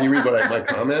face? Well, can you read my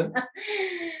comment?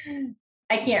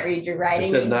 I can't read your writing. I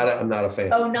said I'm not a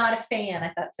fan. Oh, not a fan. I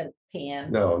thought it said pan.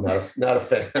 No, not a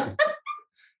fan.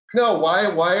 No,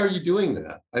 why are you doing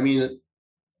that? I mean,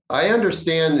 I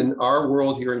understand in our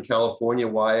world here in California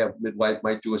why a midwife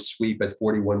might do a sweep at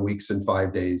 41 weeks and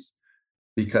 5 days,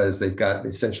 because they've got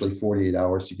essentially 48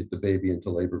 hours to get the baby into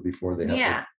labor before they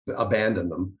have to abandon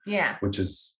them. Yeah. Which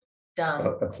is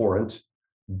dumb, abhorrent.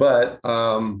 But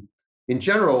in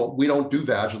general, we don't do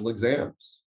vaginal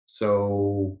exams.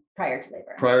 So prior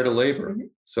to labor. Mm-hmm.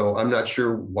 So I'm not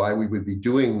sure why we would be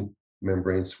doing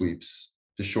membrane sweeps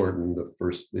to shorten the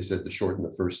first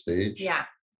stage. Yeah.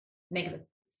 Make it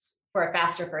for a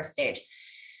faster first stage.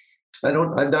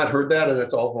 I've not heard that, and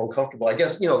it's all uncomfortable. I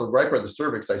guess, the riper the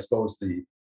cervix, I suppose the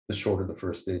shorter the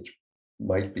first stage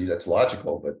might be. That's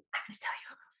logical, but I'm going to tell you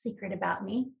a little secret about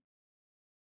me.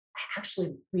 I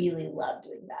actually really love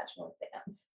doing vaginal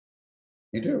exams.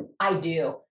 You do? I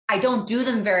do. I don't do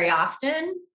them very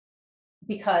often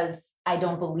because I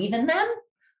don't believe in them,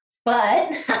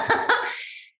 but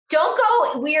don't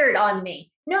go weird on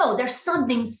me. No, there's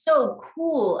something so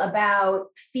cool about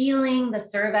feeling the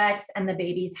cervix and the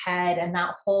baby's head and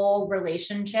that whole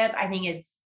relationship.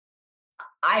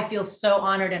 I feel so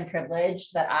honored and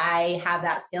privileged that I have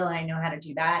that skill and I know how to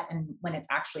do that. And when it's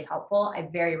actually helpful, I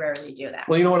very rarely do that.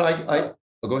 Well, you know what?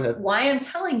 Go ahead. Why I'm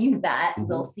telling you that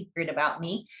little secret about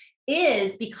me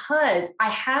is because I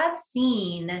have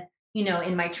seen,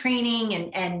 in my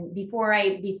training and before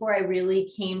I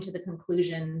really came to the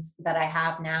conclusions that I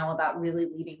have now about really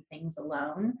leaving things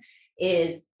alone,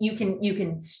 is you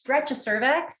can stretch a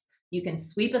cervix, you can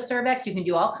sweep a cervix, you can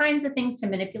do all kinds of things to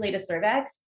manipulate a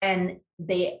cervix, and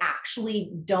they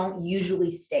actually don't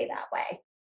usually stay that way.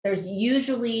 There's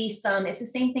usually it's the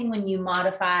same thing when you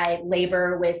modify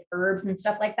labor with herbs and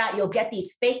stuff like that. You'll get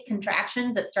these fake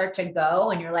contractions that start to go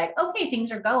and you're like, okay,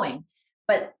 things are going,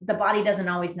 but the body doesn't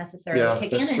always necessarily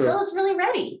kick in until it's really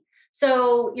ready.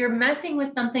 So you're messing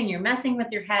with something, you're messing with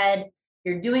your head,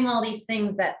 you're doing all these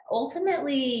things that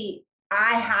ultimately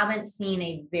I haven't seen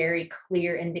a very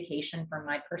clear indication from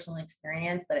my personal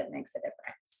experience that it makes a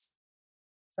difference.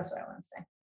 So that's what I want to say.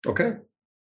 Okay.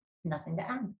 Nothing to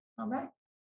add. All right.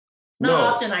 It's not No.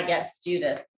 often I get Stu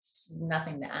to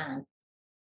nothing to add.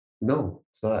 No,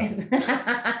 it's not.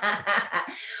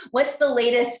 What's the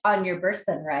latest on your birth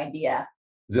center idea?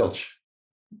 Zilch.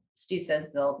 Stu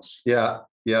says zilch. Yeah.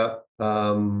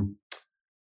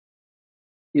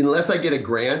 Unless I get a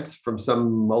grant from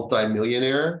some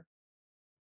multimillionaire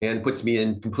and puts me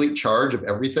in complete charge of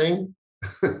everything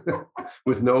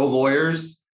with no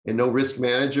lawyers and no risk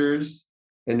managers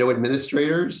and no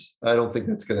administrators, I don't think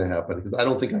that's going to happen, because I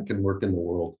don't think I can work in the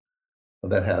world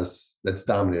that's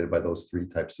dominated by those three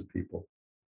types of people.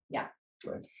 Yeah.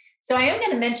 Right. So I'm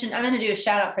going to do a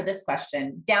shout out for this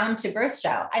question, Down to Birth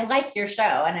Show. I like your show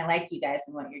and I like you guys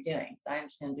and what you're doing. So I'm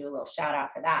just going to do a little shout out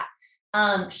for that.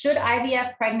 Should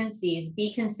IVF pregnancies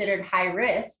be considered high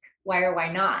risk? Why or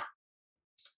why not?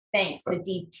 Thanks, the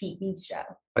DTB show.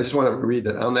 I just want to read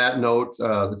that. On that note,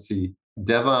 let's see.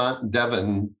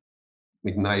 Devin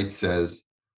McKnight says,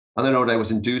 on the note, I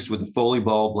was induced with a Foley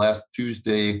bulb last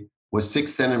Tuesday, was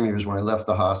 6 centimeters when I left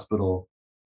the hospital,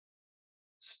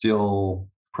 still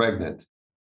pregnant.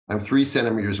 I'm 3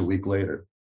 centimeters a week later.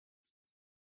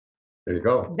 There you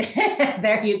go.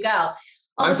 There you go.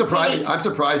 I'm surprised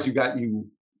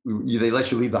they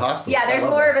let you leave the hospital. Yeah, there's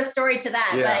more of a story to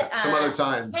that. Yeah, but some other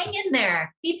time. Hang in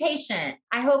there. Be patient.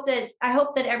 I hope that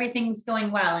everything's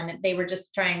going well and they were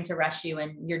just trying to rush you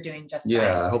and you're doing just fine.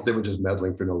 Yeah, I hope they were just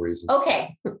meddling for no reason.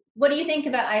 Okay. What do you think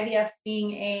about IVFs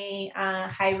being a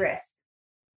high risk?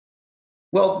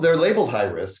 Well, they're labeled high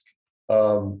risk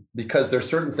because there's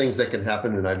certain things that can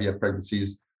happen in IVF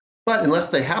pregnancies, but unless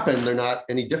they happen, they're not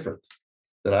any different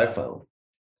that I've found.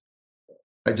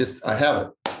 I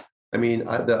haven't. I mean,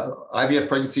 the IVF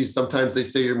pregnancies, sometimes they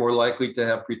say you're more likely to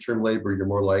have preterm labor, you're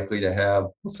more likely to have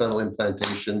placental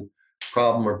implantation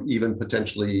problem, or even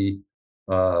potentially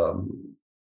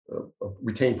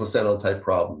retained placental type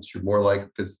problems. You're more likely,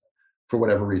 because for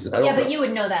whatever reason. But you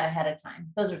would know that ahead of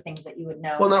time. Those are things that you would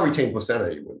know. Well, not retained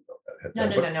placenta, you wouldn't know that ahead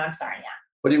of time. No, I'm sorry,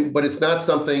 yeah. But it's not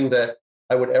something that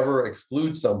I would ever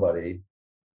exclude somebody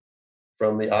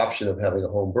from the option of having a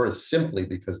home birth simply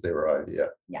because they were IVF.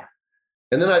 Yeah.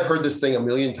 And then I've heard this thing a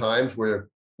million times where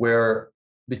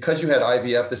because you had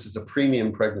IVF, this is a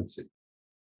premium pregnancy.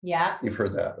 Yeah. You've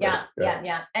heard that. Yeah. Right?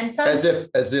 Yeah. And as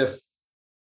if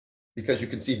because you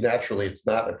conceive naturally, it's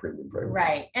not a premium pregnancy.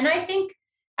 Right. And I think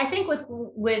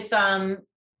with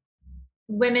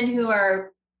women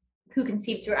who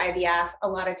conceive through IVF, a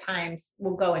lot of times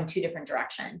will go in two different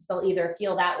directions. They'll either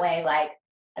feel that way, like,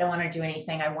 I don't want to do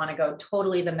anything. I want to go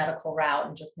totally the medical route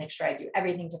and just make sure I do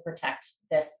everything to protect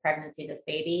this pregnancy, this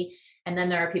baby. And then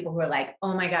there are people who are like,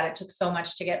 oh my God, it took so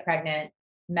much to get pregnant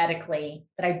medically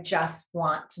that I just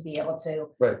want to be able to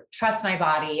trust my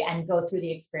body and go through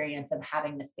the experience of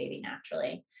having this baby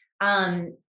naturally.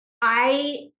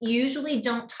 I usually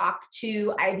don't talk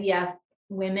to IVF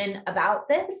women about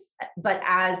this, but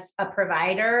as a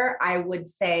provider, I would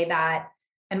say that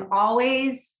I'm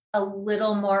always a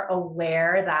little more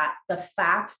aware that the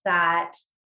fact that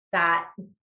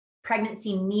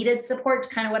pregnancy needed support,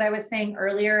 kind of what I was saying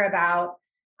earlier about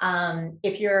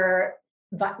if you're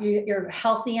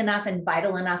healthy enough and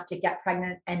vital enough to get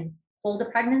pregnant and hold a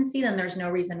pregnancy, then there's no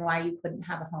reason why you couldn't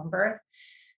have a home birth.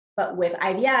 But with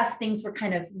IVF, things were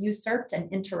kind of usurped and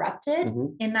interrupted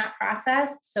in that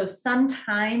process. So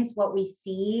sometimes what we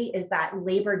see is that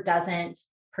labor doesn't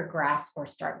progress or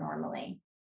start normally.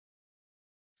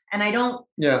 And I don't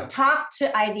talk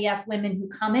to IVF women who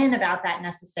come in about that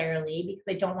necessarily because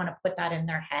I don't want to put that in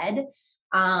their head.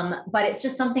 But it's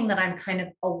just something that I'm kind of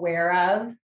aware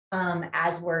of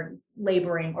as we're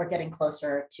laboring or getting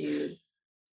closer to.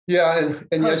 Yeah.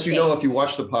 And yes, if you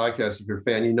watch the podcast, if you're a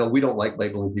fan, we don't like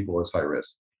labeling people as high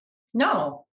risk.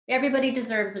 No, everybody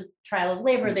deserves a trial of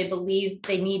labor. They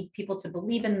need people to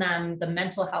believe in them, the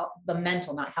mental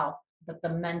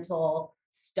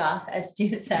stuff, as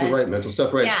Stu said. Right, mental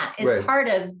stuff, right. Yeah, is part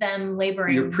of them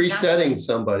laboring. You're presetting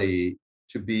somebody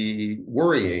to be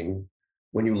worrying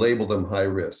when you label them high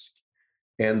risk.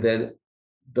 And then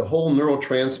the whole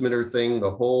neurotransmitter thing,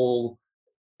 the whole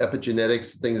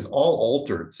epigenetics thing is all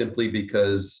altered simply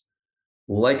because,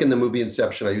 like in the movie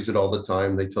Inception, I use it all the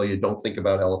time, they tell you don't think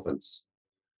about elephants.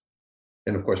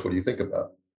 And of course, what do you think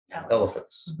about?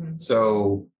 Elephants. Mm-hmm.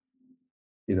 So,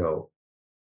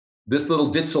 this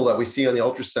little ditzel that we see on the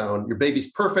ultrasound, your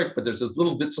baby's perfect, but there's this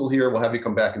little ditzel here. We'll have you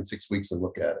come back in 6 weeks and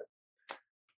look at it.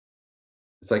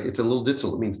 It's like, it's a little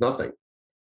ditzel. It means nothing.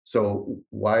 So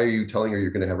why are you telling her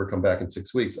you're going to have her come back in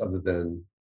 6 weeks, other than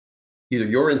either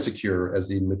you're insecure as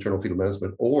the maternal fetal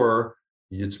medicine, or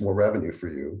it's more revenue for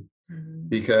you?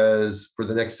 Because for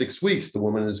the next 6 weeks, the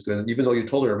woman is going to, even though you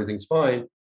told her everything's fine,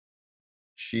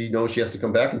 she knows she has to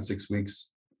come back in 6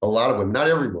 weeks. A lot of women, not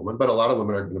every woman, but a lot of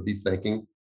women are going to be thinking,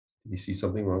 "Did he see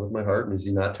something wrong with my heart? And is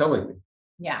he not telling me?"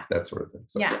 Yeah. That sort of thing.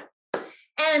 So, Yeah.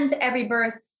 And every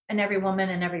birth and every woman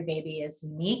and every baby is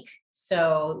unique.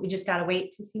 So we just got to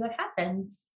wait to see what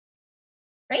happens.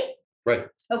 Right? right.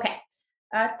 Okay.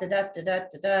 If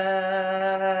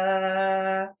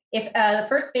the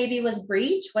first baby was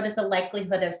breech, what is the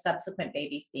likelihood of subsequent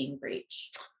babies being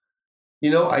breech?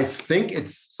 I think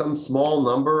it's some small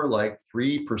number, like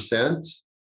 3%.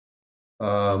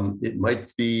 It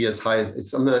might be as high as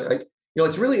it's something.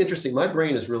 It's really interesting. My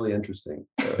brain is really interesting.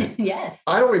 Yes.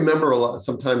 I don't remember a lot.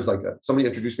 Sometimes, like somebody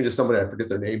introduced me to somebody, I forget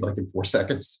their name, like in 4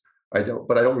 seconds. I don't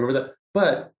remember that.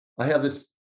 But I have this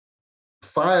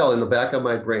file in the back of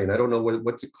my brain. I don't know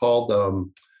what's it called.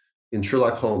 In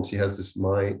Sherlock Holmes, he has this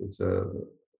mind. It's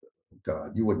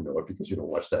God, you wouldn't know it because you don't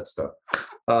watch that stuff.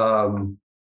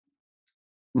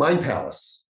 Mind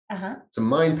Palace. It's a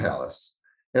mind palace.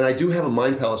 And I do have a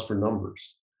mind palace for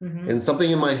numbers. And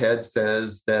something in my head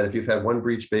says that if you've had one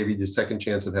breech baby, the second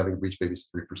chance of having a breech baby is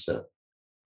 3%.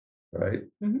 Right?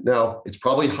 Now, it's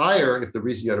probably higher if the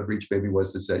reason you had a breech baby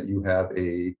is that you have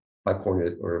a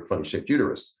bicornuate or a funny shaped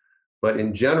uterus. But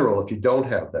in general, if you don't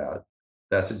have that,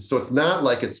 that's it. So it's not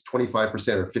like it's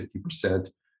 25% or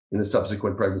 50% in the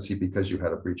subsequent pregnancy because you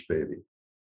had a breech baby.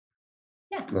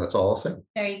 Yeah. And that's all I'll say.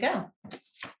 There you go.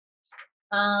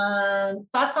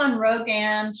 Thoughts on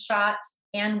RhoGAM shot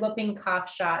and whooping cough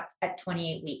shots at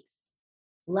 28 weeks.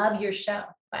 Love your show,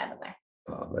 by the way.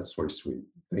 Oh, that's very sweet.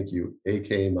 Thank you,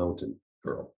 AK Mountain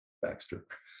Girl Baxter.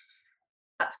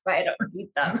 That's why I don't read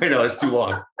them. I know, it's too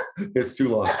long. It's too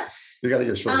long. You got to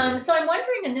get short. So I'm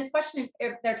wondering in this question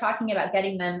if they're talking about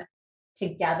getting them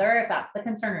together, if that's the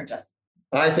concern, or just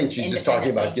I think she's just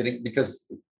talking about getting, because,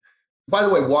 by the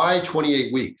way, why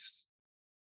 28 weeks?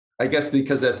 I guess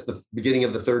because that's the beginning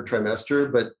of the 3rd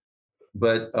trimester, but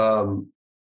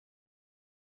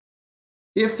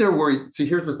if they're worried, see,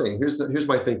 here's the thing. Here's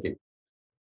my thinking.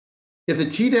 If the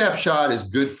Tdap shot is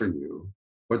good for you,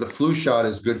 or the flu shot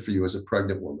is good for you as a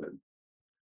pregnant woman,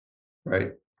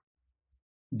 right?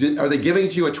 Are they giving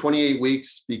it to you at 28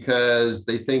 weeks because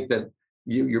they think that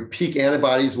your peak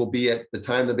antibodies will be at the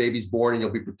time the baby's born and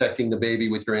you'll be protecting the baby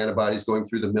with your antibodies going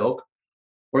through the milk?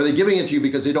 Or are they giving it to you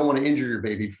because they don't want to injure your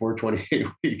baby before 28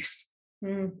 weeks?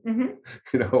 Why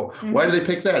do they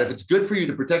pick that? If it's good for you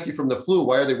to protect you from the flu,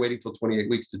 why are they waiting till 28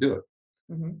 weeks to do it?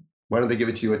 Why don't they give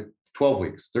it to you at 12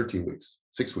 weeks, 13 weeks,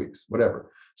 6 weeks,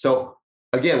 whatever? So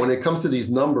again, when it comes to these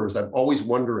numbers, I'm always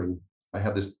wondering, I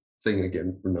have this thing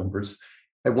again for numbers.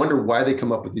 I wonder why they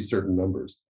come up with these certain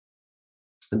numbers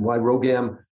and why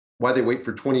they wait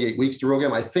for 28 weeks to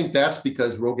RhoGAM. I think that's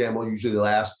because RhoGAM will usually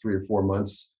last 3 or 4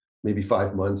 months, maybe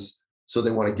 5 months. So they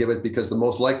want to give it because the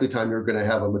most likely time you're going to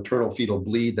have a maternal fetal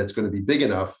bleed that's going to be big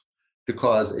enough to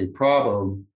cause a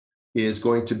problem is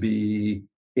going to be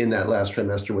in that last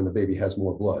trimester when the baby has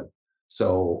more blood.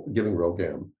 So giving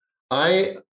RhoGAM.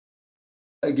 I've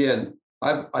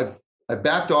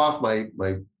backed off my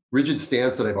rigid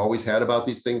stance that I've always had about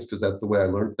these things because that's the way I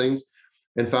learned things,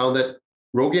 and found that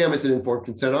RhoGAM is an informed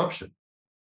consent option.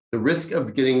 The risk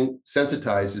of getting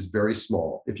sensitized is very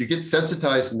small. If you get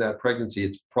sensitized in that pregnancy,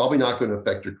 it's probably not going to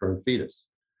affect your current fetus.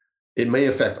 It may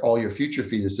affect all your future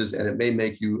fetuses, and it may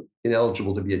make you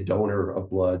ineligible to be a donor of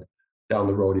blood down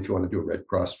the road if you want to do a Red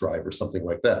Cross drive or something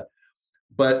like that.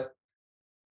 But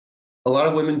a lot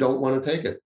of women don't want to take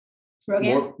it.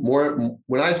 More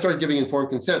when I started giving informed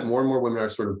consent, more and more women are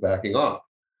sort of backing off.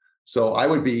 So I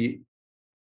would be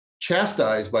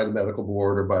chastised by the medical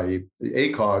board or by the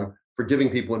ACOG for giving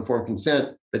people informed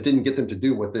consent that didn't get them to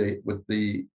do what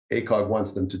the ACOG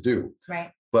wants them to do.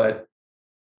 Right. But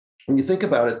when you think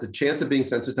about it, the chance of being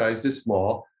sensitized is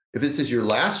small. If this is your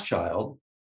last child,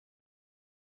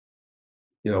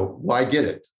 why get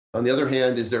it? On the other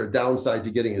hand, is there a downside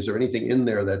to getting? Is there anything in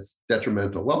there that's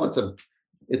detrimental? Well, it's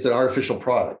an artificial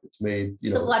product. It's made,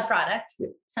 It's a blood product.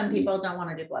 Some people don't want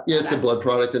to do blood. Yeah, it's a blood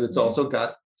product, and it's also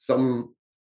got some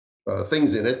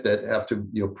things in it that have to,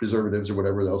 preservatives or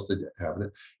whatever else they have in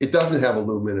it. It doesn't have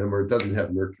aluminum or it doesn't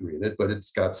have mercury in it, but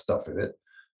it's got stuff in it.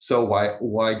 So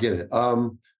why get it?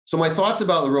 So my thoughts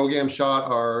about the RhoGAM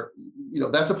shot are,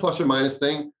 that's a plus or minus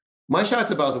thing. My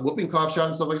shots about the whooping cough shot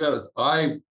and stuff like that is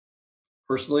I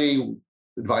personally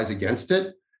advise against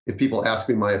it if people ask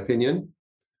me my opinion.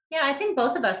 Yeah, I think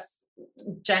both of us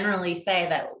generally say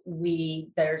that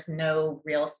there's no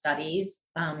real studies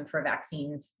for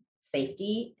vaccines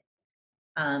safety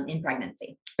in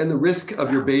pregnancy. And the risk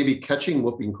of your baby catching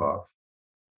whooping cough.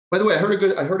 By the way, I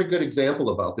heard a good example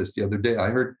about this the other day. I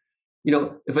heard, if you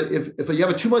have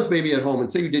a 2-month baby at home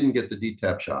and say you didn't get the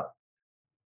DTaP shot,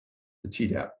 the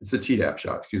Tdap, it's the Tdap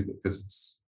shot, excuse me, because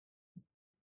it's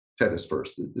tetanus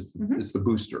first. It's the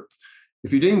booster.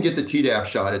 If you didn't get the Tdap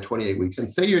shot at 28 weeks, and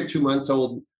say you're 2 months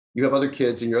old, you have other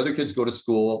kids, and your other kids go to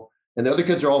school, and the other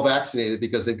kids are all vaccinated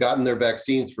because they've gotten their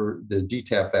vaccines for the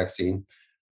DTaP vaccine.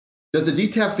 Does the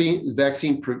DTaP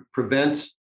vaccine prevent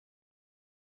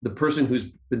the person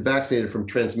who's been vaccinated from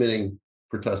transmitting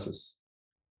pertussis?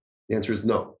 The answer is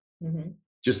no.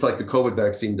 Just like the COVID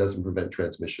vaccine doesn't prevent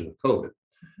transmission of COVID.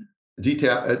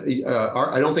 DTaP,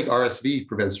 I don't think RSV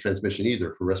prevents transmission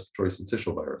either for respiratory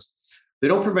syncytial virus. They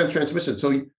don't prevent transmission.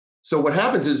 So what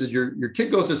happens is your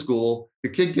kid goes to school,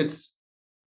 your kid gets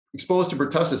exposed to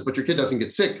pertussis, but your kid doesn't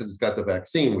get sick because it's got the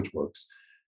vaccine, which works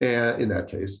in that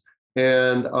case.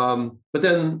 And but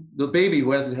then the baby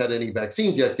who hasn't had any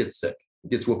vaccines yet gets sick,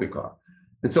 gets whooping cough.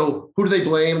 And so who do they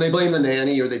blame? They blame the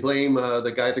nanny, or they blame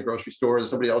the guy at the grocery store, or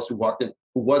somebody else who walked in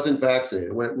who wasn't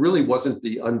vaccinated, when it really wasn't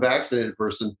the unvaccinated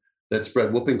person that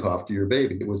spread whooping cough to your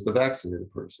baby. It was the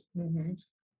vaccinated person.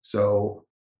 So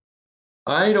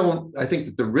I think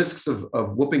that the risks of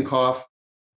whooping cough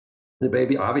in a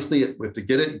baby, obviously, if they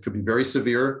get it, it could be very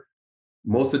severe.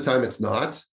 Most of the time it's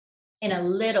not. In a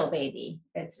little baby,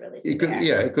 it's really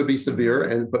severe. It could be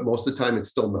severe, but most of the time it's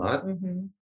still not.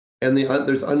 And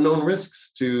there's unknown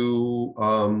risks to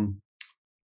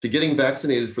getting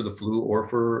vaccinated for the flu or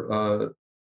for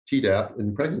Tdap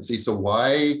in pregnancy. So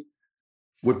why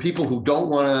would people who don't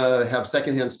want to have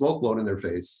secondhand smoke blown in their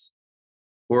face,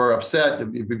 or are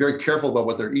upset, be very careful about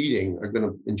what they're eating, are going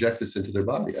to inject this into their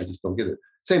body? I just don't get it.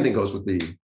 Same thing goes with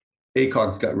the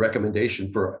ACOG's got recommendation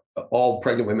for all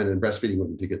pregnant women and breastfeeding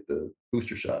women to get the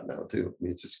booster shot now too. I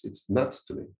mean, it's nuts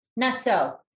to me. Not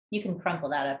so. You can crumple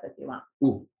that up if you want.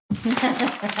 Ooh.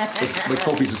 Like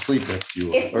Kofi's asleep next to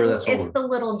you. It's the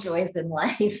little joys in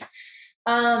life.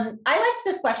 I liked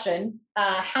this question.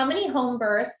 How many home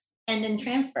births end in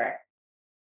transfer?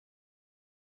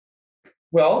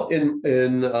 Well,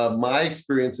 in my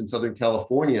experience in Southern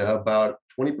California, about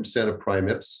 20% of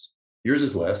primips. Yours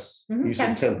is less. You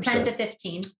said 10%. 10 to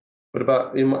 15. But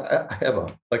I have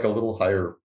a little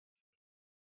higher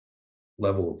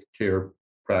level of care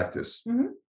practice.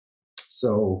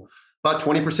 So about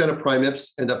 20% of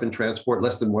primips end up in transport.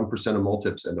 Less than 1% of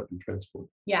multips end up in transport.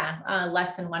 Yeah,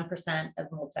 less than 1%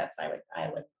 of multips. I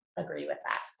would agree with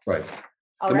that. Right.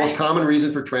 The most common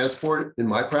reason for transport in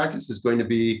my practice is going to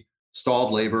be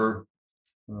stalled labor,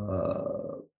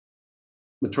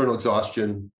 maternal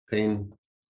exhaustion, pain,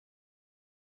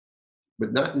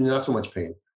 but not so much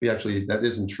pain. That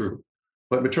isn't true.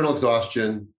 But maternal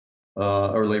exhaustion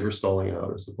or labor stalling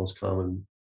out is the most common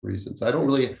reasons. I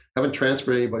haven't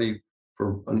transferred anybody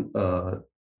for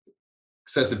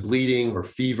excessive bleeding or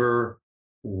fever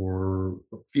or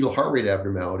fetal heart rate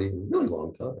abnormality in a really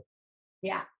long time.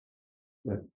 Yeah.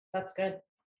 Right. That's good.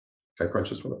 Can I crunch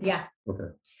this one up? Yeah.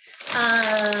 Okay.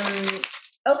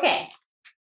 Okay.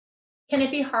 Can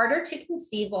it be harder to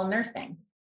conceive while nursing?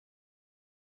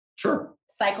 Sure.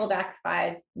 Cycle back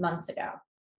 5 months ago.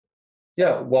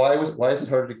 Yeah. Why is it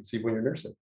harder to conceive when you're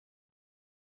nursing?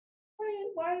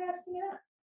 Why are you asking me that?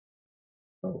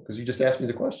 Oh, because you just asked me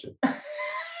the question.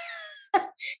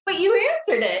 But you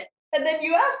answered it, and then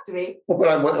you asked me. Well, but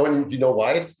I want you know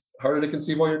why it's harder to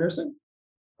conceive while you're nursing?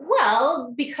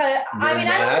 Well, because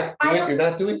you're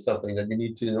not doing something that you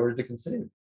need to in order to conceive.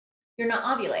 You're not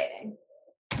ovulating,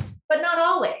 but not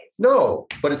always. No,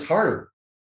 but it's harder.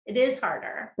 It is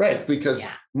harder. Right, because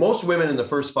most women in the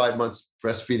first 5 months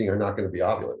breastfeeding are not going to be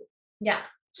ovulating. Yeah.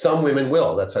 Some women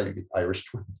will. That's how you get Irish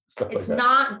twins, stuff like that. It's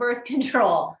not birth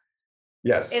control.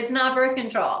 Yes. It's not birth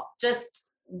control. Just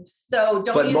so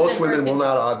don't. But most women will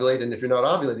not ovulate, and if you're not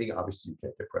ovulating, obviously you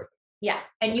can't get pregnant. Yeah,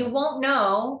 and you won't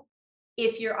know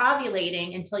if you're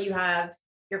ovulating until you have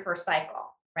your first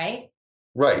cycle, right?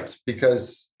 Right,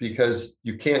 because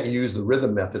you can't use the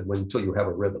rhythm method until you have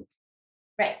a rhythm.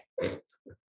 Right.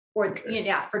 Or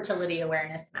fertility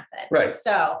awareness method. Right.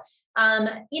 So,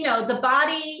 the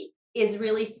body is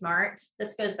really smart.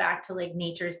 This goes back to like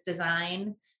nature's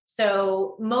design.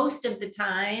 So most of the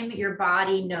time, your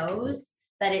body knows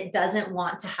that it doesn't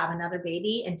want to have another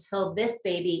baby until this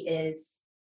baby is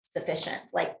sufficient,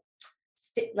 like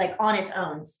on its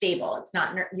own, stable. It's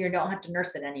not, you don't have to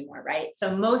nurse it anymore, right?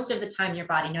 So most of the time your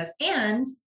body knows. And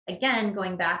again,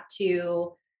 going back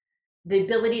to the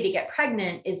ability to get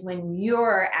pregnant is when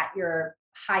you're at your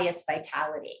highest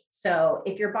vitality. So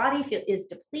if your body is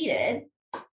depleted,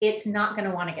 it's not going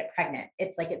to want to get pregnant.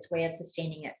 It's like its way of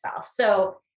sustaining itself.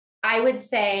 So I would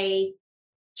say,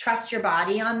 trust your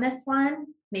body on this one.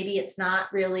 Maybe it's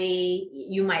not really,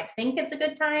 you might think it's a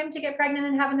good time to get pregnant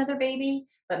and have another baby,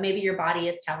 but maybe your body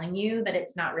is telling you that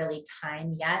it's not really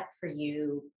time yet for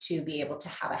you to be able to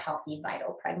have a healthy,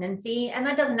 vital pregnancy. And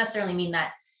that doesn't necessarily mean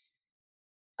that,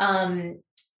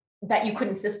 that you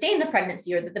couldn't sustain the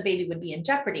pregnancy or that the baby would be in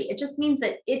jeopardy. It just means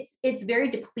that it's very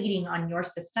depleting on your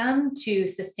system to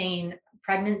sustain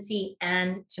pregnancy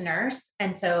and to nurse.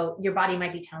 And so your body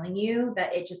might be telling you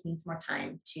that it just needs more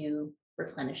time to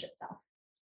replenish itself.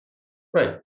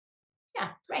 Right. Yeah,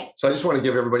 right. So I just want to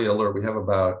give everybody an alert. We have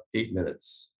about 8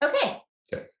 minutes. Okay.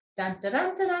 Okay. Dun, dun,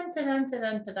 dun, dun, dun, dun, dun,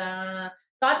 dun, dun, dun.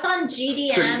 Thoughts on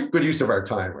GDM? Good use of our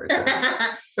time right there.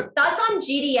 Thoughts on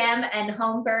GDM and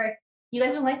home birth? You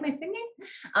guys don't like my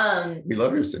singing? We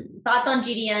love your singing. Thoughts on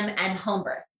GDM and home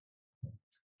birth?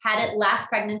 Had it last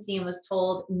pregnancy and was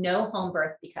told no home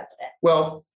birth because of it.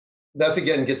 Well, that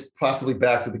again gets possibly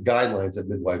back to the guidelines that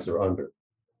midwives are under.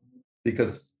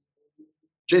 Because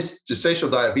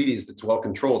gestational diabetes that's well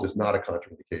controlled is not a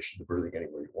contraindication to birthing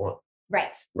anywhere you want.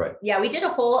 Right. Right. Yeah, we did a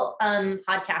whole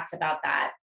podcast about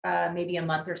that maybe a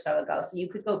month or so ago. So you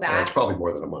could go back. It's probably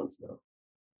more than a month now.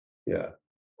 Yeah.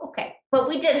 Okay. But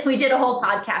we did a whole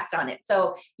podcast on it.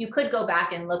 So you could go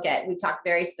back and look at, we talked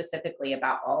very specifically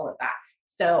about all of that.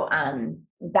 So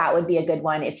that would be a good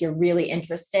one if you're really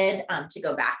interested to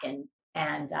go back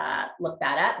and look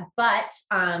that up. But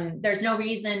there's no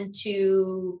reason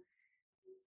to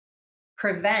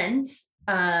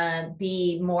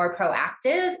be more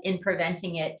proactive in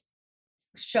preventing it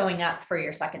showing up for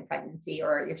your second pregnancy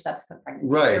or your subsequent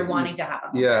pregnancy. Right. If you're wanting to have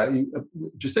a home birth.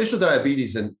 Gestational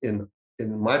diabetes in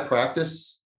my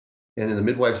practice and in the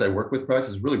midwives I work with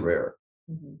practice is really rare.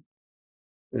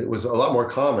 Mm-hmm. It was a lot more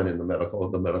common in the medical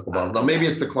model. Now maybe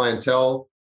it's the clientele.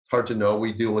 It's hard to know.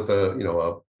 We deal with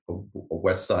a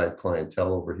West Side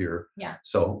clientele over here. Yeah.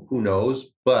 So who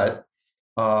knows? But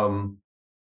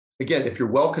again, if you're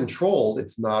well controlled,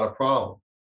 it's not a problem.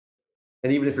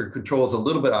 And even if your control is a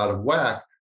little bit out of whack,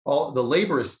 all the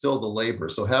labor is still the labor.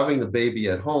 So having the baby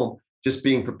at home, just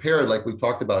being prepared, like we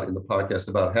talked about in the podcast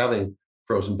about having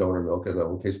frozen donor milk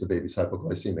in case the baby's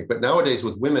hypoglycemic. But nowadays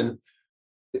with women,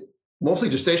 mostly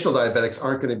gestational diabetics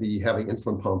aren't going to be having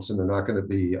insulin pumps and they're not going to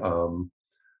be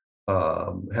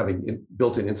having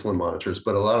built-in insulin monitors,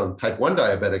 but a lot of type 1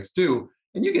 diabetics do.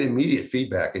 And you get immediate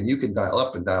feedback and you can dial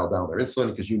up and dial down their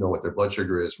insulin because you know what their blood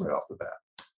sugar is right off the bat.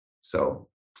 So,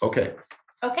 okay.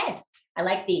 Okay. I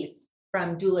like these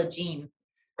from Doula Jean.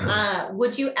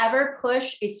 Would you ever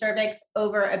push a cervix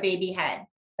over a baby's head?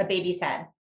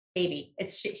 Baby.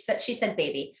 She said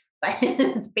baby, but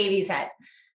it's baby's head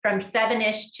from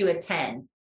 7-ish to a 10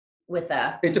 with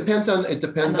a. It depends on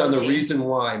the reason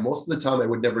why. Most of the time I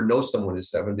would never know someone is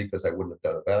 7 because I wouldn't have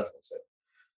done a vaginal exam.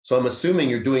 So I'm assuming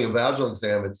you're doing a vaginal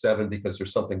exam at 7 because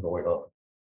there's something going on,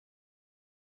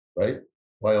 right?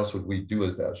 Why else would we do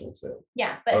a vaginal exam?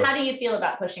 Yeah, but how do you feel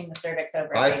about pushing the cervix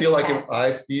over? I feel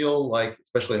like,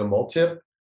 especially in a multip,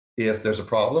 if there's a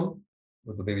problem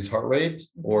with the baby's heart rate,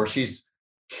 or she's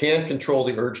can't control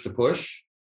the urge to push,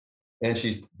 and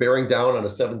she's bearing down on a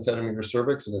 7-centimeter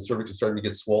cervix, and the cervix is starting to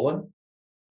get swollen,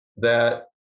 that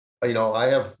I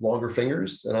have longer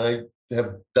fingers, and I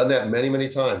have done that many, many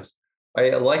times.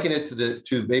 I liken it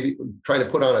to maybe trying to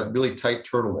put on a really tight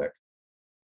turtleneck.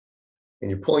 And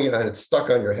you're pulling it on, it's stuck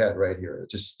on your head right here.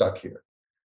 It's just stuck here.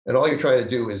 And all you're trying to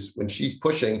do is when she's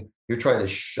pushing, you're trying to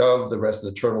shove the rest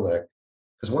of the turtleneck,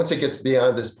 because once it gets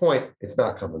beyond this point, it's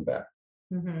not coming back.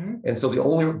 Mm-hmm. And so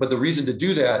the reason to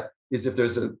do that is if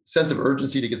there's a sense of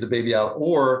urgency to get the baby out,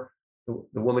 or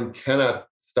the woman cannot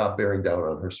stop bearing down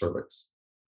on her cervix.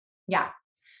 Yeah.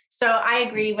 So I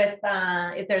agree with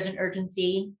if there's an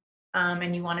urgency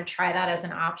and you want to try that as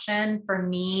an option. For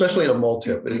me, especially in a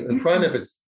multip. In primip,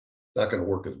 it's not going to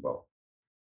work as well.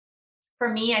 For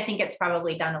me, I think it's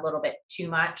probably done a little bit too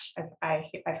much.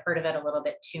 I've heard of it a little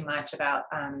bit too much about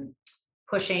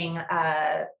pushing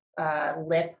a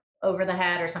lip over the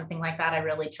head or something like that. I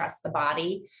really trust the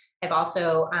body. I've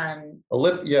also a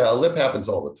lip happens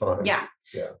all the time. Yeah.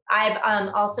 I've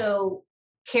also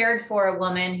cared for a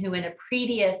woman who in a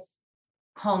previous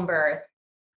home birth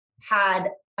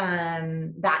had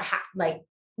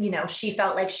she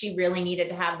felt like she really needed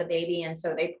to have the baby. And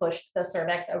so they pushed the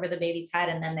cervix over the baby's head,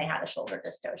 and then they had a shoulder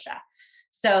dystocia.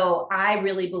 So I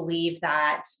really believe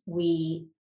that we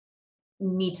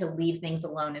need to leave things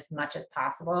alone as much as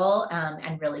possible,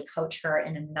 and really coach her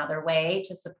in another way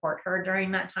to support her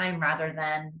during that time, rather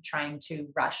than trying to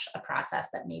rush a process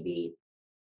that maybe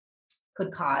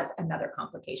could cause another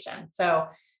complication. So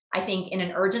I think in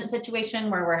an urgent situation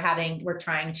where we're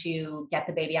trying to get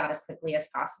the baby out as quickly as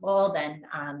possible, then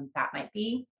that might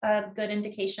be a good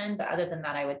indication. But other than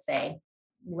that, I would say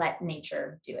let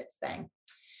nature do its thing.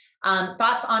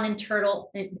 Thoughts on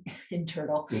internal. I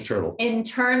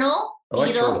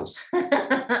like fetal. turtles.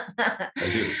 I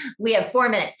do. We have 4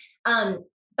 minutes.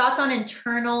 Thoughts on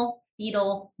internal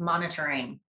fetal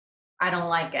monitoring. I don't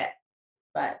like it,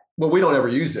 but. Well, we don't ever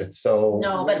use it. So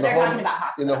no, but they're talking about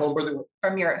hospital. In the home birth.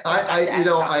 From your.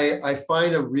 I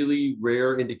find a really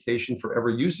rare indication for ever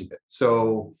using it.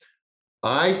 So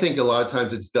I think a lot of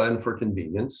times it's done for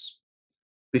convenience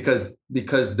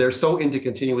because they're so into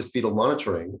continuous fetal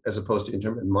monitoring as opposed to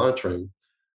intermittent monitoring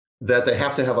that they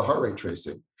have to have a heart rate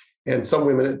tracing. And some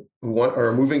women who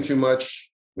are moving too much,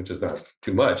 which is not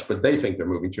too much, but they think they're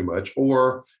moving too much,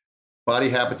 or body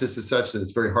habitus is such that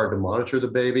it's very hard to monitor the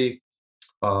baby.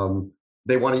 They'll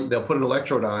put an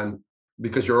electrode on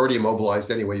because you're already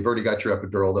immobilized anyway. You've already got your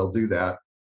epidural. They'll do that.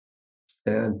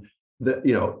 And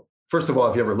first of all,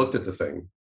 if you ever looked at the thing,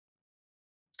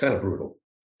 it's kind of brutal.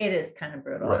 It is kind of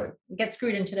brutal. Right. It gets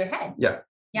screwed into their head. Yeah.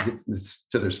 Yeah. It's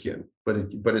to their skin, but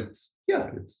it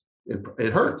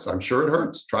hurts. I'm sure it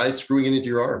hurts. Try screwing it into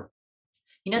your arm.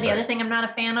 The other thing I'm not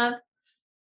a fan of,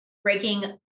 breaking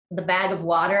the bag of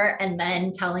water and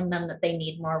then telling them that they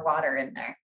need more water in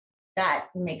there. That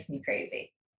makes me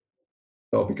crazy.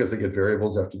 Oh, because they get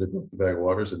variables after they broke the bag of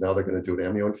waters and now they're going to do an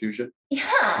amnio infusion?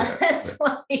 Yeah. It's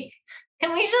like,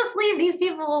 can we just leave these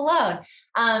people alone?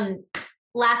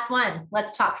 Last one.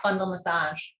 Let's talk fundal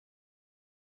massage.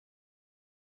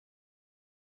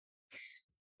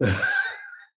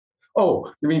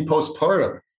 Oh, you mean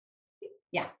postpartum?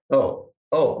 Yeah. Oh,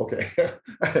 okay.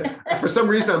 For some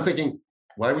reason, I'm thinking,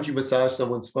 why would you massage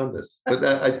someone's fundus? But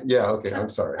okay. I'm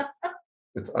sorry.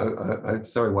 I'm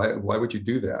sorry. Why would you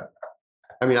do that?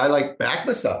 I mean, I like back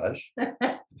massage,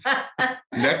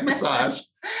 neck massage.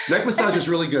 Neck massage is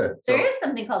really good. There is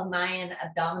something called Mayan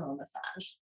abdominal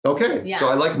massage. Okay, yeah. So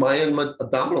I like Mayan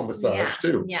abdominal massage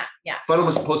too. Yeah.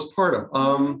 Fundal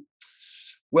postpartum.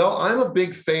 Well, I'm a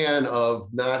big fan of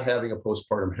not having a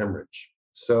postpartum hemorrhage.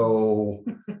 So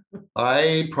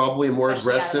I probably am more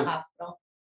aggressive. Out of the hospital.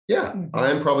 Yeah,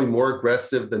 I'm probably more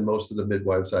aggressive than most of the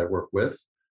midwives I work with.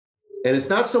 And it's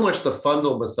not so much the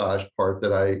fundal massage part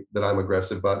that I'm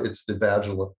aggressive about. It's the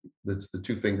vaginal, it's the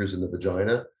 2 fingers in the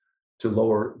vagina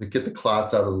to get the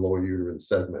clots out of the lower uterine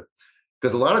segment.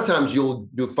 Because a lot of times you'll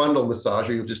do fundal massage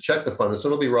or you'll just check the fundus, so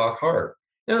it'll be rock hard.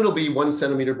 And it'll be 1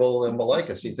 centimeter bolus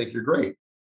umbilicus. You think you're great.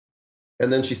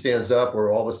 And then she stands up,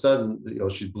 or all of a sudden,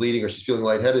 she's bleeding or she's feeling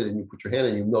lightheaded, and you put your hand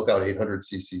in and you milk out 800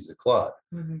 cc's of clot,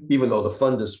 even though the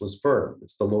fundus was firm.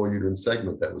 It's the lower uterine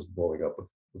segment that was blowing up with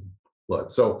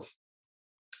blood. So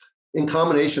in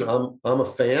combination, I'm a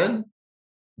fan,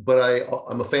 but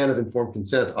I'm a fan of informed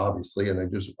consent, obviously, and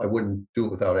I wouldn't do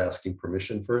it without asking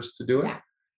permission first to do it. Yeah.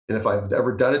 And if I've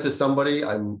ever done it to somebody,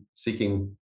 I'm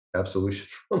seeking absolution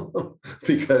from them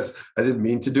because I didn't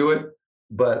mean to do it.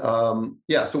 But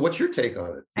so what's your take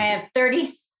on it? I have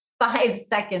 35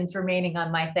 seconds remaining on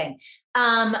my thing.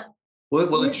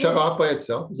 Will it shut off by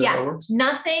itself? Is that how it works?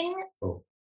 Nothing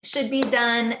should be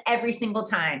done every single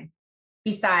time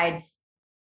besides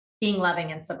being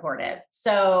loving and supportive.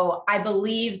 So I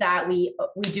believe that we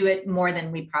do it more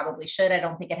than we probably should. I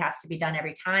don't think it has to be done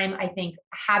every time. I think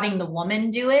having the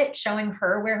woman do it, showing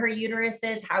her where her uterus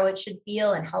is, how it should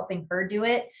feel, and helping her do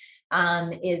it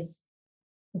is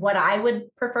what I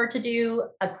would prefer to do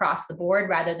across the board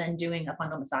rather than doing a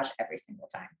fundal massage every single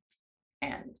time.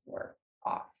 And we're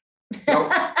off. No,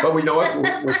 but we know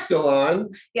what we're still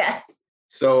on. Yes.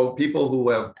 So people who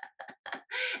are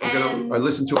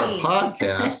listen to our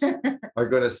podcast are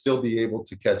going to still be able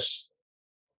to catch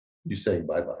you saying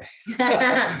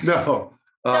bye-bye. No.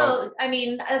 So, I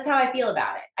mean, that's how I feel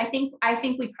about it. I think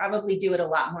we probably do it a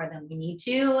lot more than we need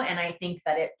to. And I think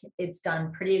that it's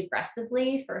done pretty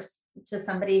aggressively to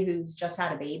somebody who's just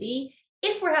had a baby.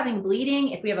 If we're having bleeding,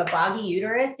 if we have a boggy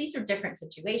uterus, these are different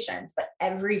situations, but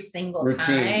every single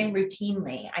time,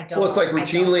 routinely, I don't. Well, it's like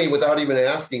routinely, without even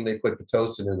asking, they put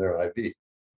Pitocin in their IV.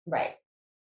 Right.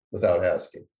 Without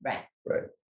asking. Right. Right.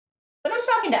 But I'm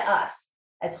talking to us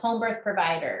as home birth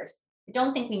providers. I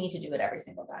don't think we need to do it every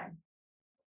single time.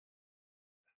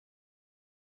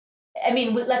 I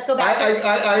mean, let's go back.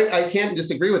 I can't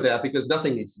disagree with that because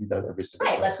nothing needs to be done every single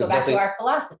time. Right. Let's go back to our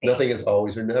philosophy. Nothing is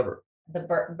always or never.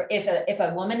 If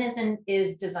a woman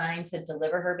is designed to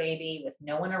deliver her baby with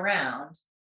no one around,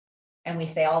 and we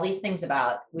say all these things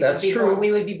about,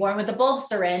 we would be born with a bulb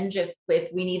syringe if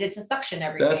we needed to suction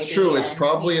every That's true. It's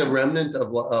probably a remnant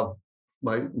of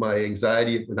my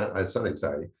anxiety. It's not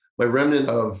anxiety. remnant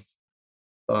of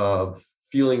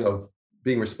feeling of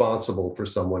being responsible for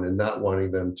someone and not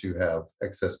wanting them to have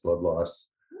excess blood loss,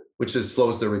 which just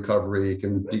slows their recovery. It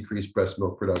can decrease breast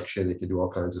milk production. It can do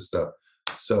all kinds of stuff.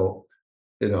 So,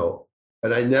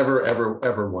 and I never,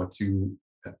 ever want to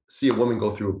see a woman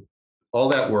go through all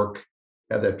that work,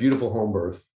 have that beautiful home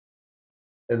birth,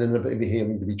 and then the baby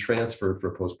having to be transferred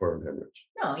for postpartum hemorrhage.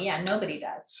 No, yeah, nobody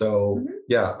does. So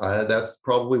that's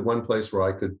probably one place where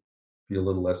I could be a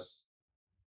little less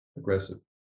aggressive.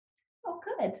 Oh,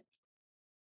 good.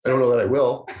 I don't know that I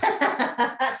will.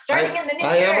 Starting in the new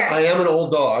year. I am an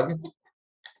old dog.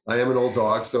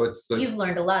 So it's like, you've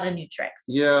learned a lot of new tricks.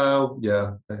 Yeah,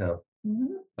 I have.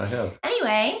 Mm-hmm. I have.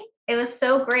 Anyway, it was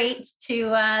so great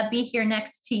to be here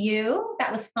next to you.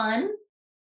 That was fun.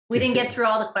 We didn't get through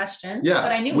all the questions. Yeah,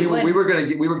 but I knew we were going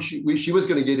to get. She was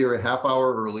going to get here a half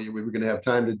hour early. We were going to have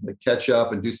time to catch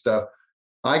up and do stuff.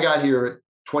 I got here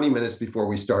 20 minutes before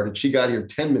we started. She got here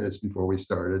 10 minutes before we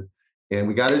started, and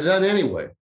we got it done anyway,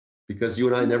 because you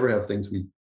and I never have things we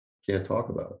can't talk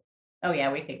about. Oh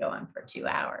yeah, we could go on for 2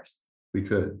 hours. We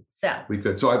could. So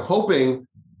So I'm hoping,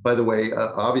 by the way,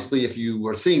 obviously, if you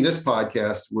are seeing this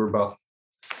podcast, we're about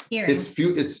hearing.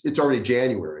 It's already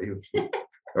January.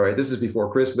 All right, this is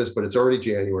before Christmas, but it's already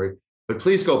January. But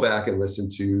please go back and listen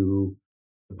to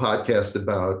the podcast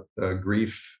about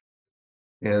grief,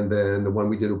 and then the one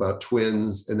we did about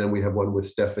twins, and then we have one with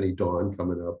Stephanie Dawn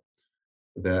coming up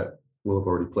that will have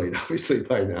already played, obviously,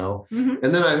 by now. Mm-hmm.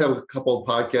 And then I have a couple of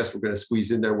podcasts we're going to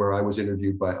squeeze in there where I was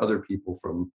interviewed by other people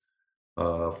from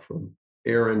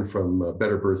Erin from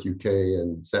Better Birth UK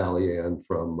and Sally Ann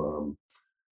from,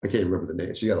 I can't remember the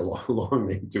name. She got a long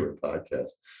name to her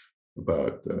podcast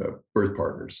about birth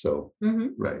partners. So,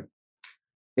 right.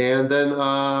 And then,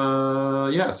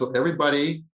 so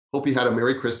everybody, hope you had a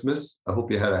Merry Christmas. I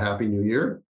hope you had a Happy New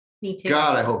Year. Me too.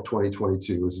 God, I hope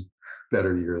 2022 was a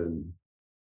better year than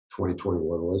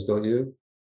 2021 was, don't you?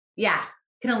 Yeah,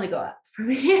 can only go up from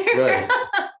here.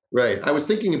 Right. I was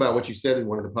thinking about what you said in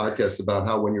one of the podcasts about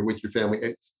how when you're with your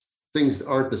family, things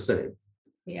aren't the same.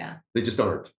 Yeah. They just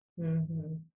aren't.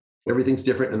 Mm-hmm. Everything's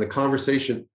different. And the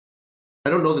conversation, I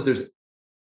don't know that there's,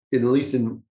 at least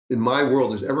in my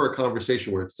world, there's ever a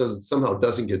conversation where it somehow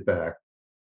doesn't get back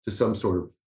to some sort of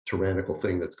tyrannical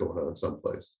thing that's going on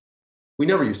someplace. We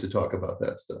never used to talk about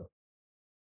that stuff.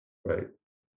 Right.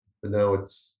 But now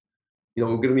it's, we're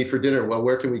going to meet for dinner. Well,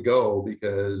 where can we go?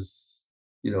 Because,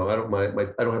 I don't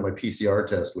have my PCR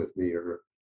test with me or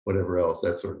whatever else,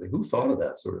 that sort of thing. Who thought of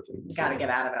that sort of thing? You got to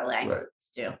get out of LA. Right.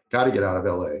 Stu. Got to get out of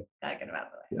LA. Got to get out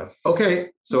of LA. Yeah.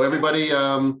 Okay. So everybody,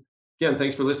 again,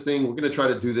 thanks for listening. We're going to try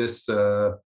to do this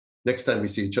next time we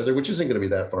see each other, which isn't going to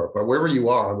be that far apart. Wherever you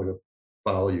are, I'm going to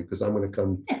follow you because I'm going to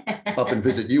come up and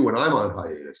visit you when I'm on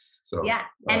hiatus. So yeah.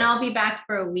 And I'll be back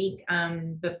for a week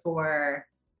before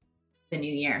the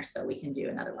new year. So we can do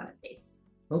another one of these.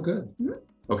 Oh, good. Mm-hmm.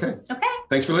 Okay. Okay.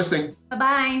 Thanks for listening.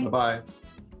 Bye-bye. Bye-bye.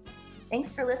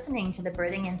 Thanks for listening to the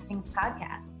Birthing Instincts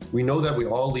podcast. We know that we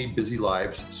all lead busy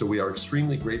lives, so we are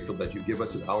extremely grateful that you give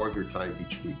us an hour of your time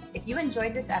each week. If you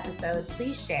enjoyed this episode,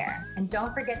 please share. And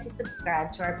don't forget to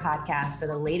subscribe to our podcast for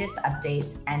the latest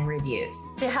updates and reviews.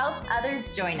 To help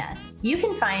others join us, you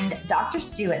can find Dr.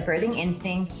 Stu at Birthing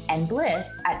Instincts and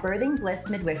Bliss at Birthing Bliss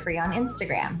Midwifery on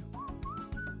Instagram.